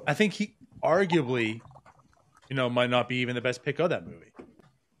 I think he arguably, might not be even the best pick of that movie.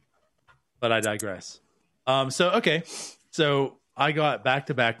 But I digress. So I got back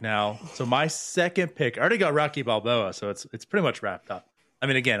to back now. So my second pick, I already got Rocky Balboa, so it's pretty much wrapped up. I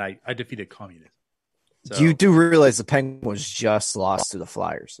mean, again, I defeated communism. So, You do realize the Penguins just lost to the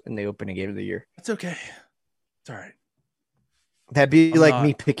Flyers in the opening game of the year. It's okay. It's all right. That'd be like not-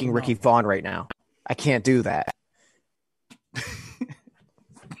 me picking I'm Ricky not- Vaughn right now. I can't do that.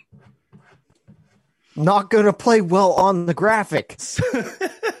 Not going to play well on the graphic.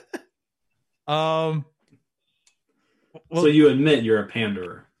 Well, So you admit you're a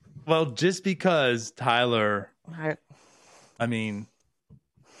panderer. well, just because Tyler, I- I mean,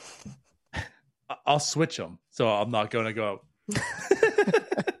 I'll switch him, so I'm not going to go.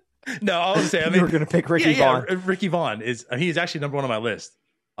 No, I'll say. I mean, you were going to pick Ricky Vaughn. Ricky Vaughn he's actually number one on my list.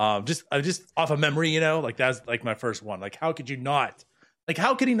 Just off of memory, like that's like my first one. Like, how could you not? Like,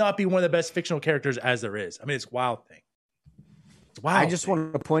 how could he not be one of the best fictional characters as there is? I mean, it's a wild thing. It's a wild. I just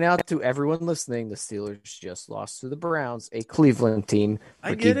want to point out to everyone listening, the Steelers just lost to the Browns, a Cleveland team.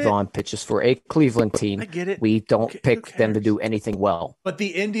 I Ricky get it. Vaughn pitches for a Cleveland team. I get it. We don't Who pick them to cares? do anything well. But the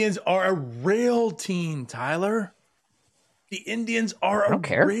Indians are a real team, Tyler. The Indians are don't a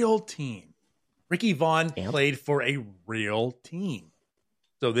care. real team. Ricky Vaughn Yeah. played for a real team.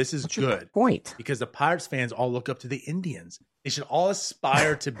 So this is What's your good point? because the Pirates fans all look up to the Indians. They should all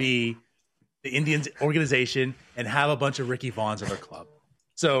aspire to be the Indians organization and have a bunch of Ricky Vaughns in their club.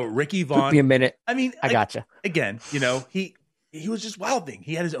 So Ricky Took Vaughn, me a minute. I mean, I gotcha. again, he was just wilding.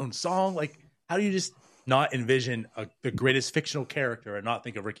 He had his own song. Like, how do you just not envision the greatest fictional character and not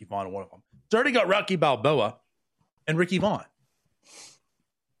think of Ricky Vaughn as one of them? It's already got Rocky Balboa and Ricky Vaughn.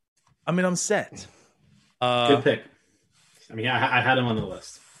 I mean, I'm set. Good pick. I mean, I had him on the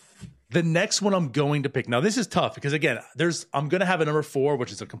list. The next one I'm going to pick. Now, this is tough because, again, I'm going to have a number 4,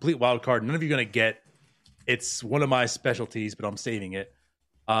 which is a complete wild card. None of you are going to get. It's one of my specialties, but I'm saving it.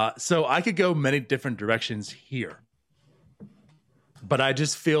 So I could go many different directions here. But I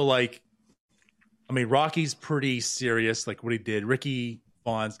just feel like, I mean, Rocky's pretty serious, like what he did. Ricky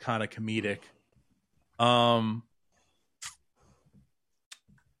Vaughn's kind of comedic.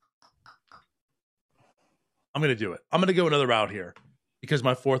 I'm going to do it. I'm going to go another route here because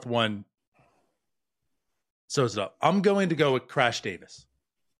my fourth one sews it up. I'm going to go with Crash Davis.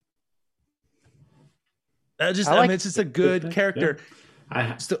 I mean, it's just a good character. I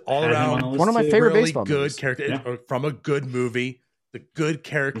Just all had him around, on the list One of my too. favorite really baseball good movies. character Yeah. from a good movie. The good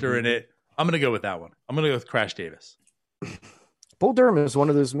character in it. I'm going to go with that one. I'm going to go with Crash Davis. Bull Durham is one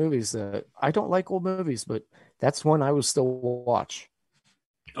of those movies that I don't like old movies, but that's one I would still watch.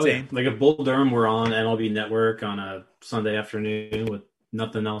 Oh yeah, Same. like if Bull Durham were on MLB Network on a Sunday afternoon with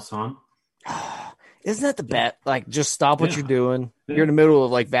nothing else on. Isn't that the bet? Like, just stop what Yeah. you're doing. Yeah. You're in the middle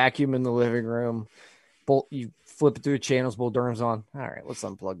of like vacuum in the living room. You flip it through the channels. Bull Durham's on. All right, let's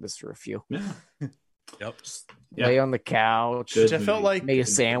unplug this for a few. Yeah, Yep. Yeah. Lay on the couch. Good Which I felt movie. like Make a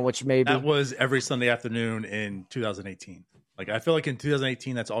sandwich, maybe. that was every Sunday afternoon in 2018. Like, I feel like in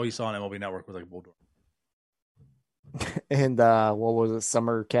 2018, that's all you saw on MLB Network was like Bull Durham. And what was it?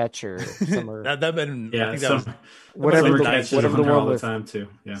 Summer Catch or Summer? That been, I yeah. think that was, whatever Summer the, Catch is whatever on the there one all the with time too.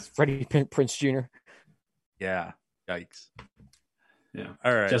 Yeah, Freddie Prince Jr. yeah. Yikes. yeah.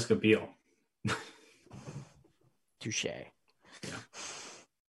 All right. Jessica Biel. Touche.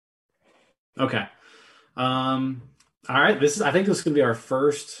 Okay. All right. I think this is gonna be our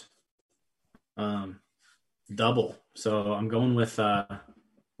first double. So I'm going with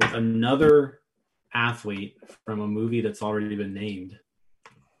another athlete from a movie that's already been named.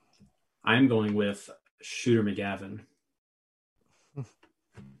 I'm going with Shooter McGavin.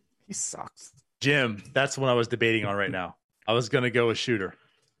 He sucks. Jim, that's what I was debating on right now. I was going to go with Shooter.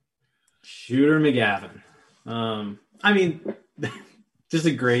 Shooter McGavin. I mean, just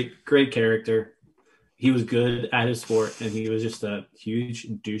a great character. He was good at his sport, and he was just a huge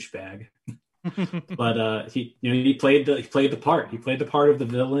douchebag. But he played the part. He played the part of the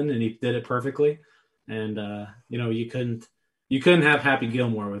villain, and he did it perfectly. And you couldn't have Happy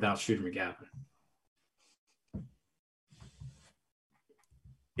Gilmore without Shooter McGavin.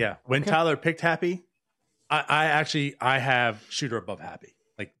 Yeah. When Tyler picked Happy, I have Shooter above Happy.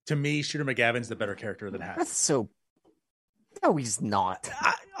 Like, to me, Shooter McGavin's the better character than Happy. That's so. No, he's not.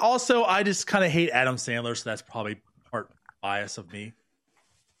 I just kind of hate Adam Sandler, so that's probably part bias of me.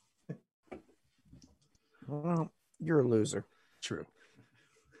 Well, you're a loser. True.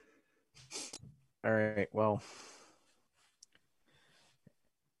 All right. Well,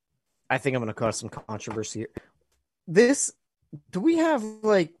 I think I'm going to cause some controversy here. Do we have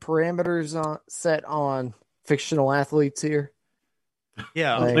like parameters set on fictional athletes here?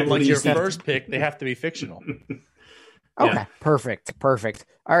 Yeah. Like, Like, what do your you think? first pick, they have to be fictional. Okay, Yeah. perfect.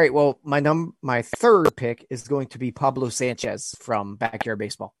 All right, well, my third pick is going to be Pablo Sanchez from Backyard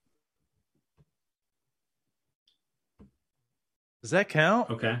Baseball. Does that count?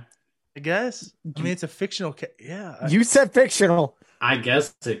 Okay. I guess. I mean, it's a fictional. Yeah. You said fictional. I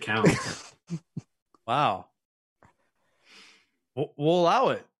guess it counts. Wow. We'll allow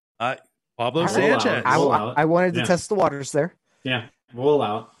it. Pablo All right. Sanchez. We'll allow it. I wanted to Yeah. test the waters there. Yeah, we'll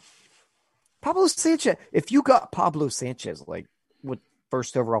allow it. Pablo Sanchez. If you got Pablo Sanchez, like with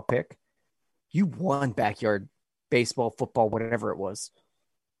first overall pick, you won Backyard Baseball, football, whatever it was.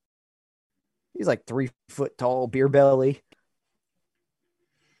 He's like 3 foot tall, beer belly.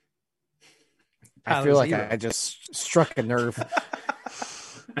 I feel like I just struck a nerve.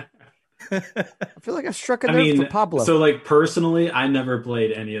 I feel like I struck a nerve for Pablo. So like personally, I never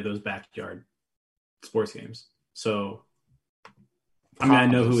played any of those backyard sports games. So I mean, I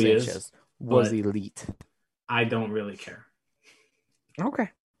know who he is. Was elite. I don't really care. Okay,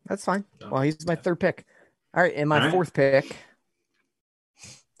 that's fine. So, Well, he's my third pick. All right, and my All right. fourth pick,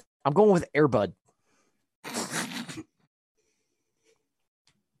 I'm going with Airbud.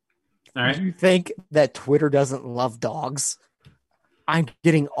 All right. You think that Twitter doesn't love dogs? I'm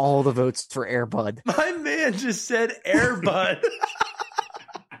getting all the votes for Airbud. My man just said Airbud.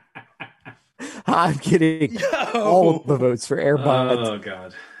 I'm getting all the votes for Airbud. Oh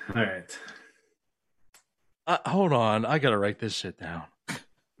God. All right. Hold on. I got to write this shit down.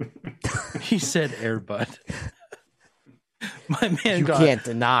 He said Airbud. My man You got can't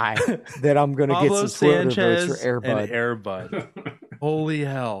deny that I'm going to get Pablo some Twitter Sanchez votes for Airbud. and Airbud. Holy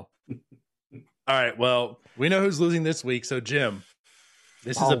hell. All right. Well, we know who's losing this week. So, Jim,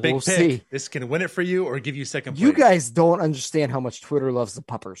 this is a big we'll pick. see. This can win it for you or give you second place. You guys don't understand how much Twitter loves the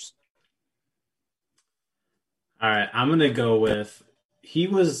puppers. All right. I'm gonna go with he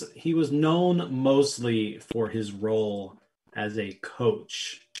was known mostly for his role as a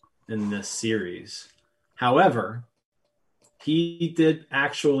coach in this series. However, he did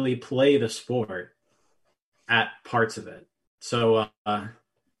actually play the sport at parts of it. So I'm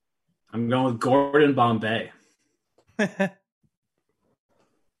going with Gordon Bombay. I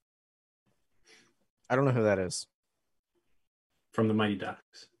don't know who that is. From the Mighty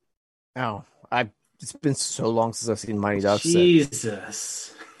Ducks. Oh, it's been so long since I've seen Mighty Ducks.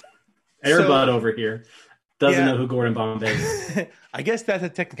 Jesus. Airbud over here doesn't know who Gordon Bombay is. I guess that's a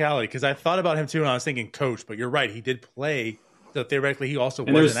technicality because I thought about him too and I was thinking coach, but you're right. He did play. So theoretically, he also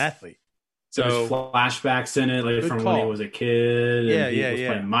was an athlete. So there's flashbacks in it, like from call. when he was a kid. Yeah, and he was yeah.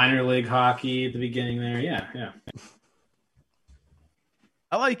 playing minor league hockey at the beginning there. Yeah.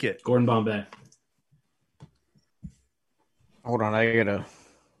 I like it. Gordon Bombay. Hold on, I gotta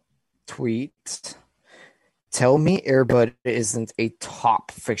tweet. Tell me Airbud isn't a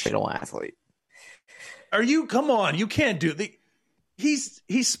top fictional athlete. Are you? Come on, you can't do the. He's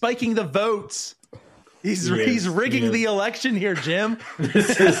spiking the votes. He's rigging the election here, Jim.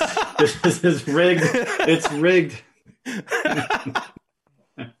 This is rigged. It's rigged.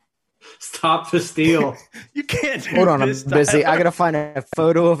 Stop the steal. You can't do Hold on, I'm this, busy. Tyler. I gotta find a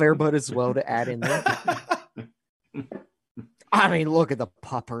photo of Airbud as well to add in there. I mean, look at the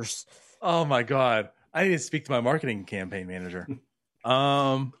puppers. Oh my god, I need to speak to my marketing campaign manager.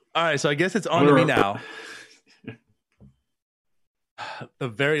 All right, so I guess it's on to me now. The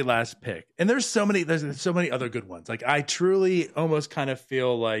very last pick, and there's so many other good ones. Like I truly almost kind of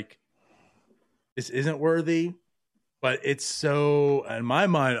feel like this isn't worthy, but it's so in my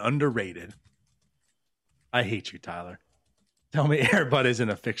mind underrated. I hate you, Tyler. Tell me Airbud isn't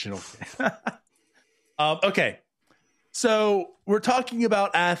a fictional thing. Okay, so we're talking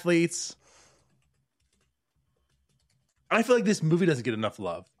about athletes. I feel like this movie doesn't get enough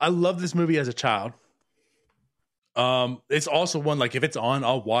love. I love this movie as a child. It's also one, like, if it's on,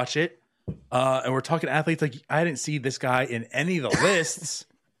 I'll watch it. And we're talking athletes, like, I didn't see this guy in any of the lists,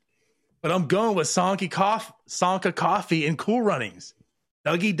 but I'm going with Sanka Coffee and Cool Runnings.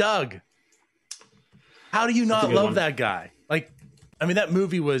 Dougie Doug. How do you not love that guy? Like, I mean, that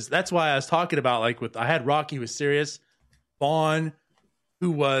movie that's why I was talking about, like, I had Rocky, who was serious, Vaughn,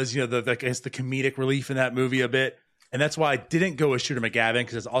 who was, I guess the comedic relief in that movie a bit. And that's why I didn't go with Shooter McGavin,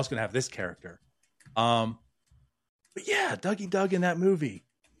 because it's also going to have this character. But yeah, Dougie Doug in that movie.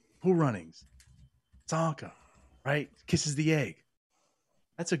 Cool Runnings. Sanka, right? Kisses the egg.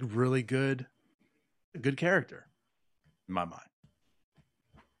 That's a really good character in my mind.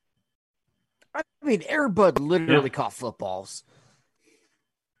 I mean, Airbud literally caught footballs.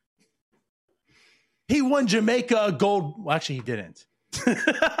 He won Jamaica gold. Well, actually, he didn't.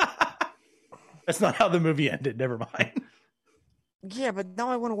 That's not how the movie ended. Never mind. Yeah, but now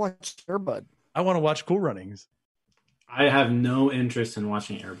I want to watch Airbud. I want to watch Cool Runnings. I have no interest in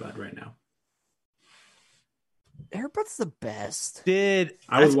watching Airbud right now. Airbud's the best. I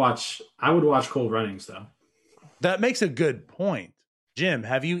would watch Cold Runnings though. That makes a good point. Jim,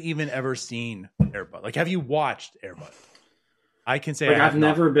 have you even ever seen Airbud? Like, have you watched Airbud? I can say I've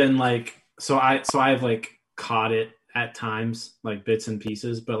never been like I've like caught it at times, like bits and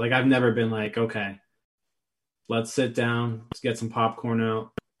pieces, but like I've never been like, okay, let's sit down, let's get some popcorn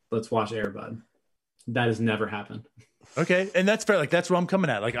out, let's watch Airbud. That has never happened. Okay, and that's fair. Like, that's where I'm coming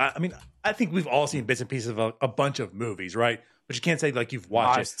at. Like, I mean, I think we've all seen bits and pieces of a bunch of movies, right? But you can't say like you've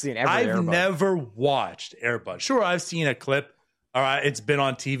watched it. Seen every I've Airbud. never watched Airbud. Sure, I've seen a clip. All right, it's been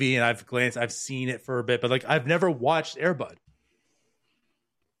on TV and I've glanced. I've seen it for a bit, but like I've never watched Airbud.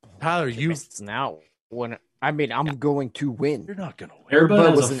 Tyler, now when I'm going to win. You're not gonna win.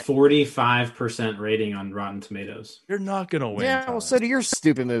 Airbud has a 45% rating on Rotten Tomatoes. You're not gonna win. Yeah, Tyler. well, so do your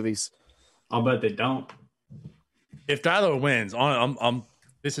stupid movies. I'll bet they don't. If Tyler wins,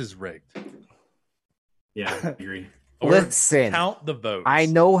 this is rigged. Yeah, I agree. Listen, count the votes. I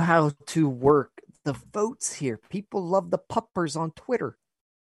know how to work the votes here. People love the puppers on Twitter.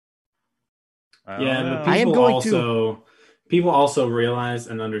 Yeah, but people also realize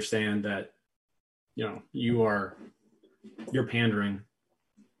and understand that, you know, you're pandering.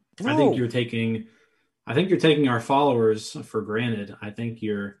 No. I think you're taking our followers for granted. I think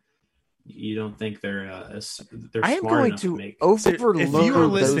you don't think they're I am smart going enough to make. overload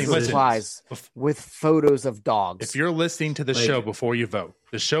those listen, replies with photos of dogs. If you're listening to the show before you vote,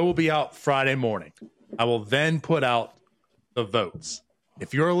 the show will be out Friday morning. I will then put out the votes.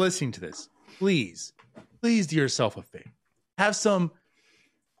 If you're listening to this, please do yourself a favor. Have some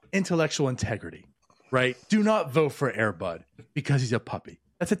intellectual integrity, right? Do not vote for Airbud because he's a puppy.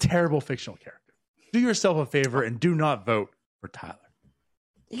 That's a terrible fictional character. Do yourself a favor and do not vote for Tyler.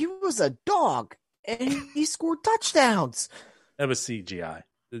 He was a dog, and he scored touchdowns. That was CGI.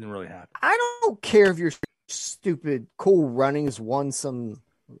 Didn't really happen. I don't care if your stupid Cool Runnings won some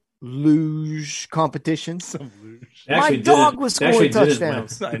luge competition. My dog was scoring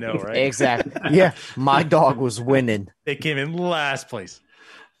touchdowns. I know, right? Exactly. Yeah, my dog was winning. They came in last place.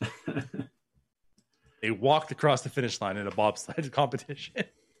 They walked across the finish line in a bobsled competition.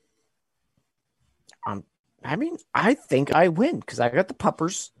 I think I win because I got the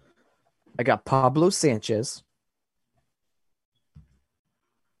puppers. I got Pablo Sanchez.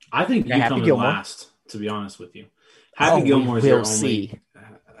 I think you come in last, to be honest with you. Happy Gilmore is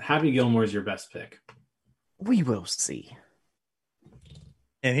your best pick. We will see.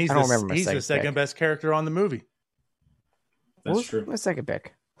 And he's the second best character on the movie. That's true. My second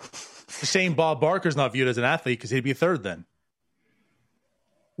pick. It's a shame Bob Barker's not viewed as an athlete because he'd be third then.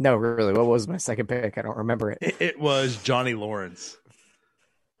 No, really. What was my second pick? I don't remember it. It was Johnny Lawrence.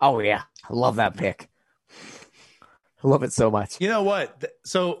 Oh, yeah. I love that pick. I love it so much. You know what?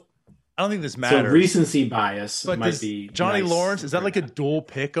 So I don't think this matters. So recency bias might be Johnny nice. Lawrence, is that like a dual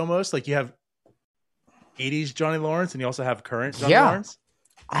pick almost? Like you have 80s Johnny Lawrence and you also have current Johnny Lawrence?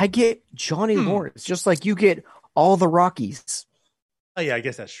 I get Johnny Lawrence, just like you get all the Rockies. Oh, yeah, I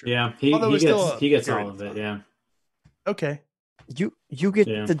guess that's true. Yeah, he gets all of it, yeah. Okay. You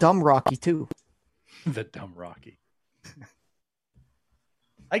get the dumb Rocky, too. The dumb Rocky.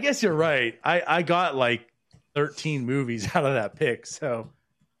 I guess you're right. I got like 13 movies out of that pick, so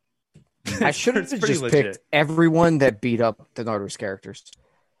I should have just picked everyone that beat up the Nardos characters.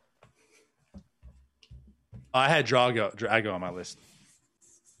 I had Drago on my list.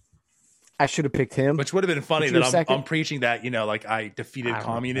 I should have picked him. Which would have been funny that I'm preaching that, you know, like I defeated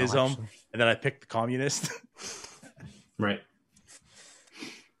communism and then I picked the communist. Right.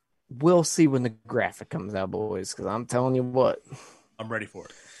 We'll see when the graphic comes out, boys, because I'm telling you what. I'm ready for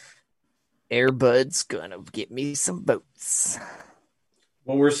it. Airbud's gonna get me some votes.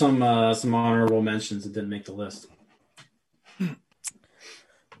 What were some honorable mentions that didn't make the list?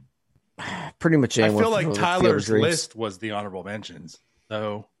 Pretty much. I feel like Tyler's list was the honorable mentions.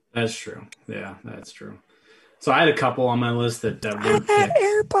 So that's true. Yeah, that's true. So I had a couple on my list that weren't picked.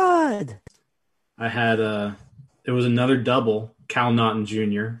 Airbud. I had it was another double, Cal Naughton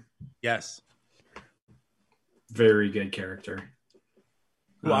Jr. Yes. Very good character.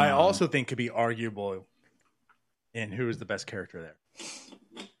 Who I also think could be arguable in who is the best character there.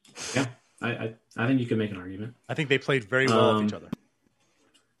 Yeah, I think you could make an argument. I think they played very well with each other.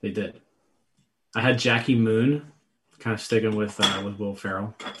 They did. I had Jackie Moon, kind of sticking with Will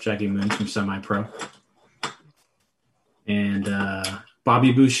Ferrell. Jackie Moon from Semi Pro. And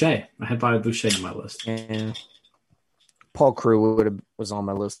Bobby Boucher. I had Bobby Boucher on my list. And Paul Crew was on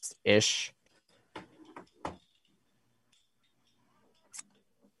my list-ish.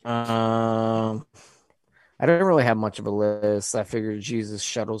 I I don't really have much of a list. I figured Jesus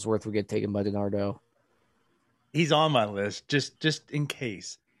Shuttlesworth would get taken by DiNardo. He's on my list just in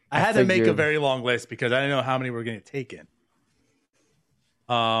case. I had to make a very long list because I didn't know how many were going to take in.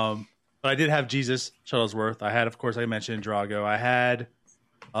 But I did have Jesus Shuttlesworth. I had, of course, I mentioned Drago. I had,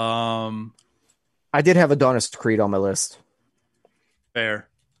 I did have Adonis Creed on my list. fair.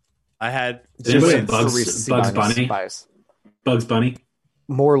 I had Bugs Bunny. Bias. Bugs Bunny.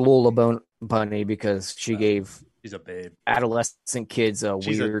 More Lola Bunny because she gave she's a babe. Adolescent kids a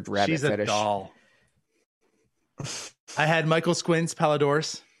weird rabbit she's fetish. A doll. I had Michael Squints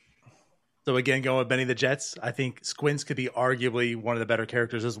Palladors. So again, going with Benny the Jets, I think Squints could be arguably one of the better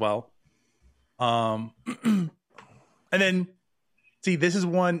characters as well. And then, see, this is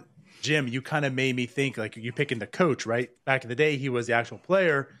one, Jim, you kind of made me think, like, you picking the coach, right? Back in the day, he was the actual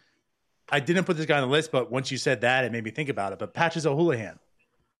player. I didn't put this guy on the list, but once you said that, it made me think about it. But Patches O'Houlihan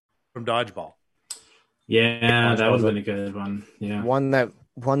from Dodgeball. Yeah, that would have been a good one. Yeah, one that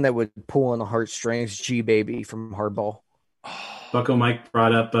would pull on the heartstrings. G-Baby from Hardball. Bucko Mike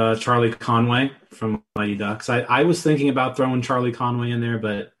brought up Charlie Conway from Mighty Ducks. I was thinking about throwing Charlie Conway in there,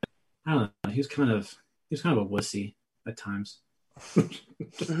 but I don't know. He was kind of a wussy at times.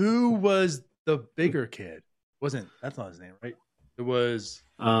 Who was the bigger kid? That's not his name, right? It was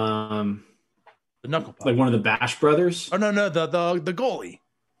the Knuckle Puck. Like one of the Bash brothers. Oh no, the goalie.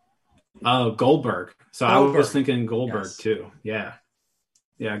 Oh, Goldberg. So I was thinking Goldberg too. Yeah.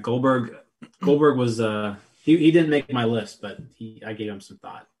 Goldberg was he didn't make my list, but I gave him some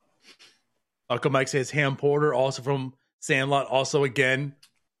thought. Uncle Mike says Ham Porter, also from Sandlot, also again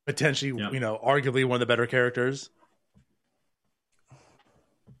potentially arguably one of the better characters.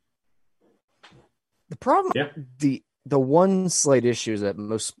 The problem, the one slight issue is that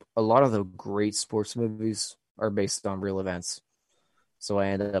a lot of the great sports movies are based on real events. So I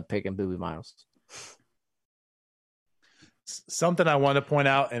ended up picking Boobie Miles. Something I want to point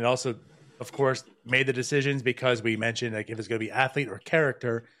out, and also, of course, made the decisions because we mentioned like if it's going to be athlete or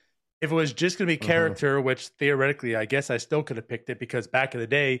character. If it was just going to be character, which theoretically, I guess I still could have picked it because back in the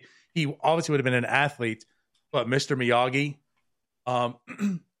day, he obviously would have been an athlete. But Mr. Miyagi,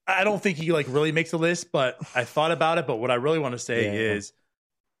 I don't think he like really makes the list, but I thought about it. But what I really want to say is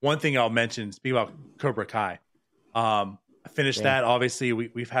one thing I'll mention, speak about Cobra Kai. I finished that. Obviously,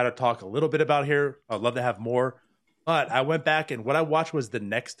 we've had a talk a little bit about here. I'd love to have more. But I went back and what I watched was The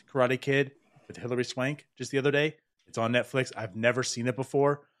Next Karate Kid with Hilary Swank just the other day. It's on Netflix. I've never seen it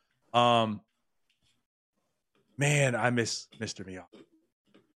before. Man, I miss Mr. Miyagi.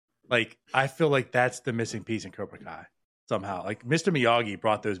 Like, I feel like that's the missing piece in Cobra Kai somehow. Like, Mr. Miyagi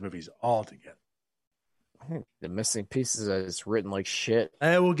brought those movies all together. I think the missing piece is that it's written like shit.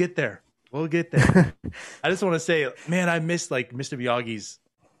 We'll get there. I just want to say, man, I miss like Mr. Miyagi's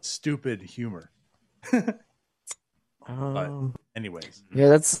stupid humor. But anyways.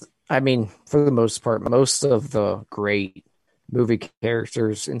 Yeah, for the most part, most of the great movie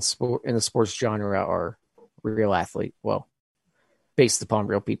characters in the sports genre are real athlete. Well, based upon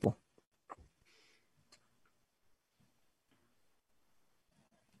real people.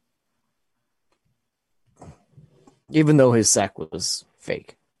 Even though his sack was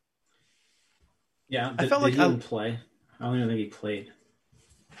fake. Yeah, I felt like he didn't play. I don't even think he played.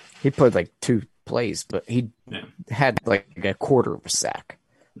 He played like 2 plays, but he had like a quarter of a sack.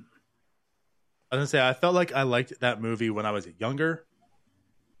 I was gonna say I felt like I liked that movie when I was younger,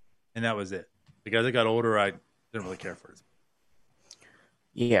 and that was it. Because as I got older, I didn't really care for it.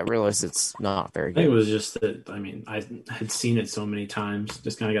 Yeah, I realized it's not very I good. think it was just that. I mean, I had seen it so many times,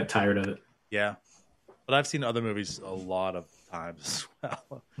 just kind of got tired of it. Yeah, but I've seen other movies a lot of times as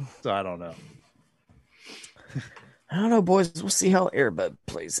well, so I don't know. I don't know, boys. We'll see how Air Bud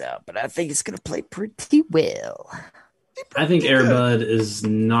plays out, but I think it's going to play pretty well. I think Air Bud is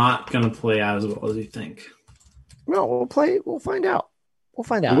not going to play out as well as you think. No, we'll play. We'll find out. We'll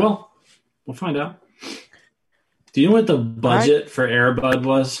find out. We will. We'll find out. Do you know what the budget for Air Bud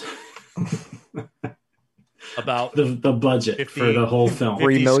was? About the budget 50, for the whole film.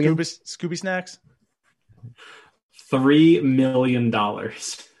 3 million? Scooby Snacks? $3 million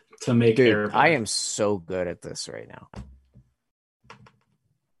to make Air Dude, Bud. I am so good at this right now.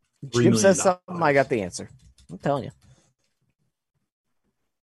 $3 Jim says million. something, I got the answer. I'm telling you.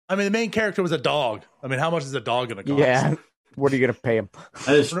 I mean, the main character was a dog. I mean, how much is a dog going to cost? Yeah. What are you going to pay him?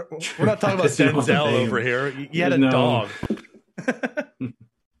 We're not talking about Denzel over here. You had a dog.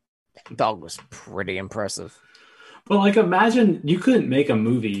 Dog was pretty impressive. But like, imagine you couldn't make a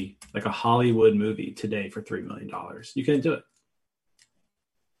movie, like a Hollywood movie today for $3 million. You couldn't do it.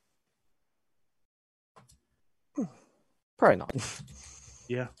 Probably not.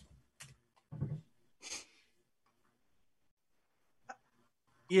 Yeah.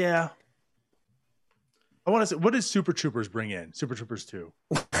 Yeah. I want to say, what did Super Troopers bring in? Super Troopers 2.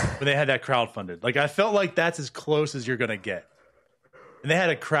 When they had that crowdfunded. Like, I felt like that's as close as you're going to get. And they had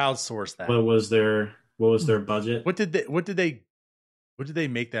to crowdsource that. What was their budget? What did they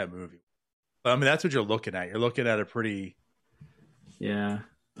make that movie? I mean, that's what you're looking at. You're looking at a pretty... Yeah.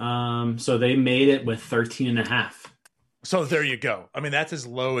 So they made it with 13.5. So there you go. I mean, that's as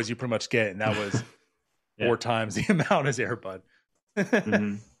low as you pretty much get. And that was 4 times the amount as Air Bud.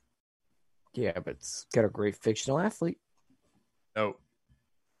 Mm-hmm. Yeah, but it's got a great fictional athlete. Oh. All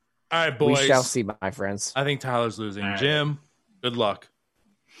right, boys. We shall see, my friends. I think Tyler's losing. Right. Jim, good luck.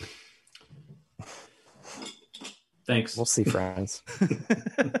 Thanks. We'll see, friends.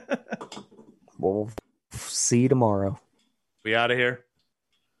 We'll see you tomorrow. We out of here?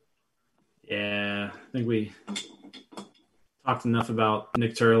 Yeah, I think we talked enough about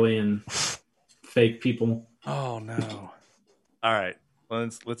Nik Turley and fake people. Oh, no. All right.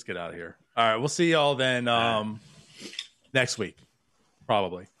 Let's get out of here. All right. We'll see y'all then next week.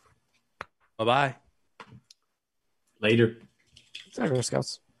 Probably. Bye-bye. Later. Sorry,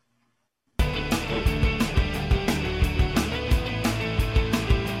 Scouts.